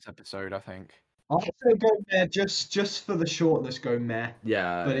bonus episode, I think. I'd say go meh just for the shortness. Go meh,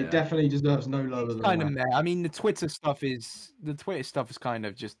 Yeah. but yeah. it definitely deserves no lower than Kind of meh. meh. I mean, the Twitter stuff is kind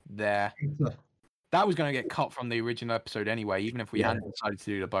of just there. That was going to get cut from the original episode anyway, even if we Yeah. hadn't decided to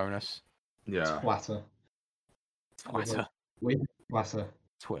do the bonus. Yeah. Twatter, Twitter, twatter.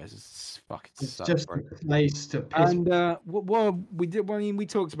 Twitter's fucking It's sucks, just bro. a place to piss. And what we did. I mean, we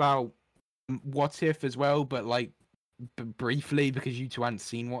talked about What If as well, but like briefly because you two hadn't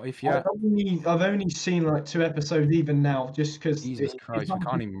seen What If yet. I've only seen like 2 episodes even now, just because. Jesus Christ, we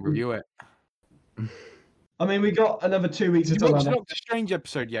can't even review it. I mean, we got another 2 weeks You until watched our the next. Doctor Strange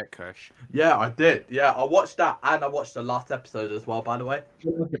episode yet, Kush? Yeah, I did. Yeah, I watched that, and I watched the last episode as well. By the way.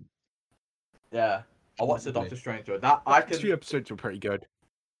 Yeah, I watched the Doctor Strange one. That I The can. 2 episodes were pretty good.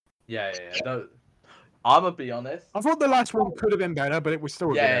 Yeah. No, I'm gonna be honest. I thought the last one could have been better, but it was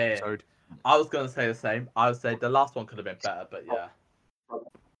still a Yeah, good yeah, yeah. episode. I was gonna say the same. I would say the last one could have been better, but yeah.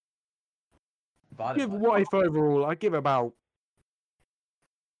 But I Give didn't mind. What If overall, I give about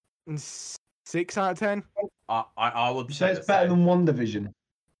 6 out of 10. I would You say say it's better than One Division.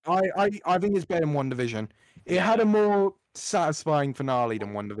 I think it's better than One Division. It had a more satisfying finale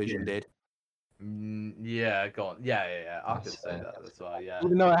than One Division did. Yeah, go on. Yeah. I could That's say fair. that as well. Yeah.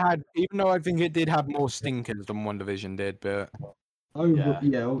 Even though I think it did have more stinkers than One Division did, but Over.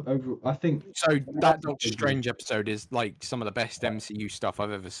 I think. so that Doctor Strange episode is like some of the best MCU stuff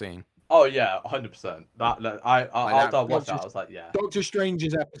I've ever seen. Oh yeah, 100%. After I watched Doctor- that, I was like, yeah. Doctor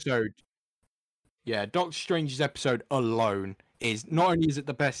Strange's episode. Yeah, Doctor Strange's episode alone is not only is it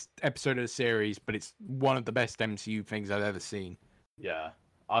the best episode of the series, but it's one of the best MCU things I've ever seen. Yeah,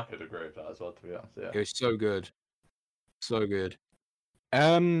 I could agree with that as well. To be honest, yeah. It was so good, so good.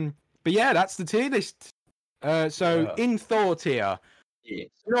 But yeah, that's the tier list. So Yeah. in Thor tier, Yes.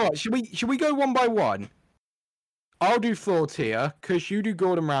 you know what? Should we go one by one? I'll do Thor tier, Kush, you do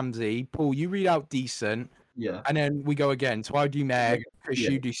Gordon Ramsay, Paul, you read out decent, Yeah. and then we go again. So I do Meg, Kush, Yeah.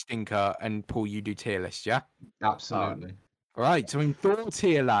 you do Stinker, and Paul, you do tier list. Yeah. Absolutely. Right, so in third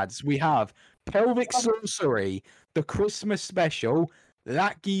tier, lads, we have Pelvic Sorcery, the Christmas special,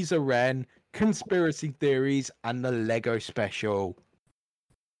 That Geezer Ren, Conspiracy Theories, and the Lego special.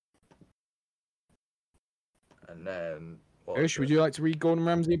 And then what Ish, was would it? you like to read Gordon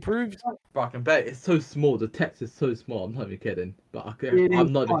Ramsay approved? Bro, I can bet it's so small. The text is so small. I'm not even kidding. But It I'm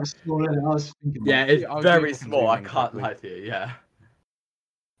is not. quite small, isn't it? I was thinking Yeah, about it's I'll very do it small. I zoom in can't quickly. lie to you. Yeah.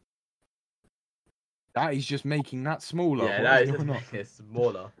 That is just making that smaller. Yeah, What that is is just going on? making it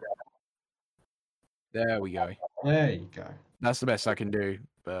smaller. There we go. There you go. That's the best I can do. I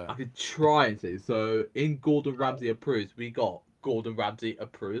But could try and see. So in Gordon Ramsay approved, we got Gordon Ramsay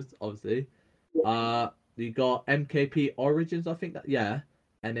approved, obviously. You got MKP Origins, I think that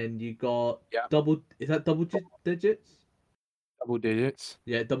and then you got Yeah. Is that double digits? double digits.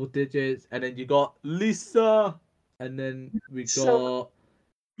 Yeah, double digits, and then you got Lisa, and then we got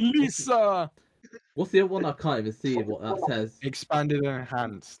Lisa! what's the other one? I can't even see what that says. Expanded and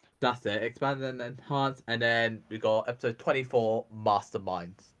enhanced. That's it, expanded and enhanced, and then we got episode 24,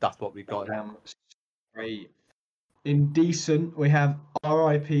 Masterminds. That's what we got. Great. In decent, we have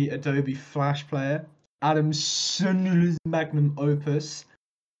RIP Adobe Flash Player, Adam Sandler's magnum opus.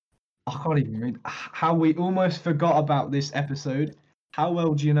 I can't even read how we almost forgot about this episode. How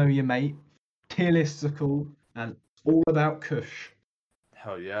well do you know your mate? Tier lists are cool and all about Kush.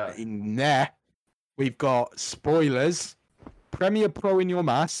 Hell yeah. In there, we've got spoilers, Premiere Pro in Your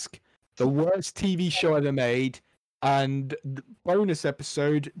Mask, the worst TV show ever made, and the bonus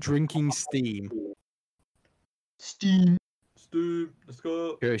episode, Drinking Steam. Steam. Stu, let's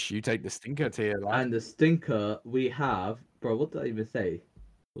go. Kush, you take the stinker tier, lad. And the stinker we have, bro. What did I even say?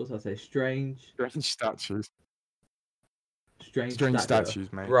 What did I say? Strange Strange statue.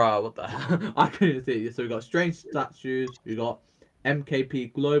 statues, mate. Bro, what the hell? I couldn't see it. So we got strange statues. We got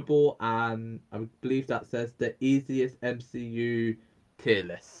MKP Global, and I believe that says the easiest MCU tier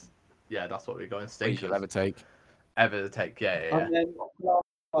list. Yeah, that's what we got in You stinkers. should ever take. Ever to take. Yeah. And then, last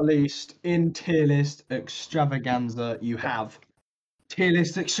but not least, in tier list extravaganza, you have tier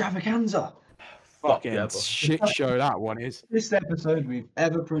list extravaganza. Fuck Fucking yeah, bro. shit show that one is. This episode we've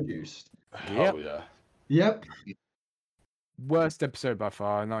ever produced. Yep. Hell yeah. Yep. Worst episode by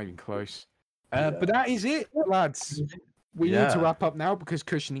far, not even close. Yeah. But that is it, lads. We need to Yeah. wrap up now because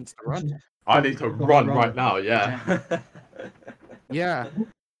Kush needs to run. I need to run right now. Yeah. Yeah.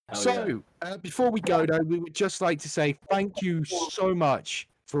 Hell So, before we go, though, we would just like to say thank you so much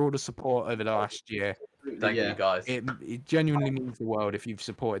for all the support over the last year. Thank you guys. It genuinely means the world if you've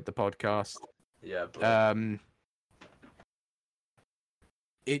supported the podcast. Yeah, bro.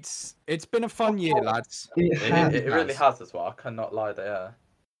 It's been a fun year, lads. It really has as well. I cannot lie there.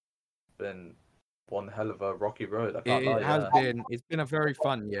 It's been one hell of a rocky road. I can't lie. It has been. It's been a very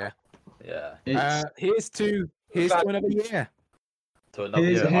fun year. Yeah. Here's to another year. To another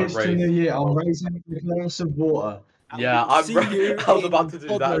year. Here's to New Year. I'm raising a glass of water. Yeah, We'll see you I was in about to do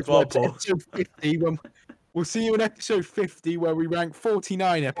God that knows as well, what, Paul. episode 50 when we'll see you in episode 50 where we rank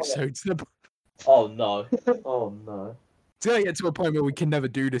 49 episodes. Oh no. Oh no. It's gonna get to a point where we can never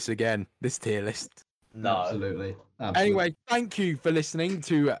do this again. This tier list. No. Absolutely. Anyway, thank you for listening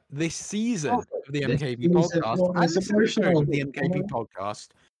to this season of the This MKB season podcast and was this episode of the emotional. MKB podcast.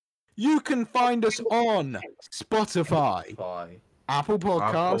 You can find us on Spotify, Bye. Apple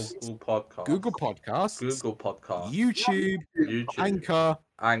Podcasts, Apple Podcast. Google Podcasts, Google Podcast. YouTube, YouTube. Anchor,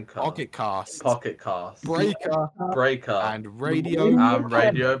 Anchor. Pocket Casts, Pocket Cast. Breaker, Breaker. and Radio. And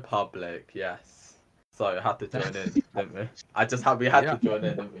Radio Public. Yes. So I had to join in, didn't we? We had Yeah. to join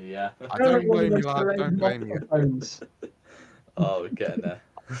in, didn't we? Yeah. I don't blame you, lad. Don't blame you. Oh, we're getting there.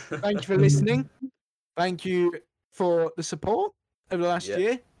 Thank you for listening. Thank you for the support over the last Yeah.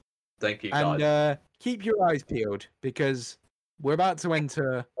 year. Thank you, guys. And keep your eyes peeled because we're about to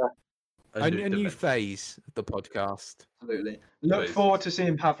enter a new dimension. phase of the podcast. Absolutely. Look Please. forward to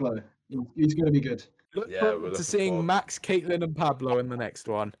seeing Pavlo. He's going to be good. Look Yeah, forward we're to looking seeing forward. Max, Caitlin, and Pablo in the next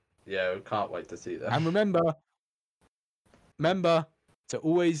one. Yeah, we can't wait to see that. And remember to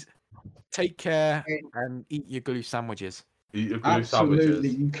always take care and eat your glue sandwiches. Eat your glue Absolutely.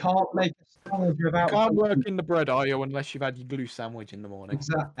 sandwiches. You can't make a sandwich You without. can't work in the bread aisle unless you've had your glue sandwich in the morning.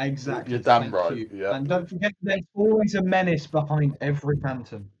 Exactly. You're damn Thank right, you. yeah. And don't forget, there's always a menace behind every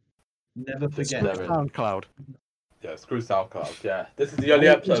phantom. Never forget. There is. SoundCloud. Yeah, screw SoundCloud. Yeah, this is the only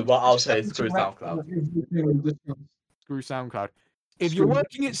episode where I'll say screw SoundCloud. Screw SoundCloud. If you're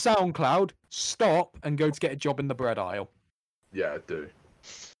working at SoundCloud, stop and go to get a job in the bread aisle. Yeah, I do.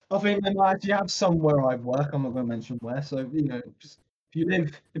 I think they might actually have somewhere I work. I'm not going to mention where. So just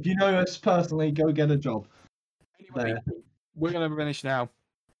if you know us personally, go get a job. Anyway, There. we're going to finish now.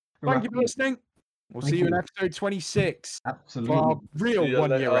 Thank you for listening. We'll Thank see you in you. episode 26 for our Absolutely. real See you 1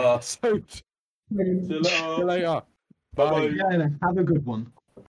 year later. episode. See See you later. you later. Bye-bye. Bye. Yeah, have a good one.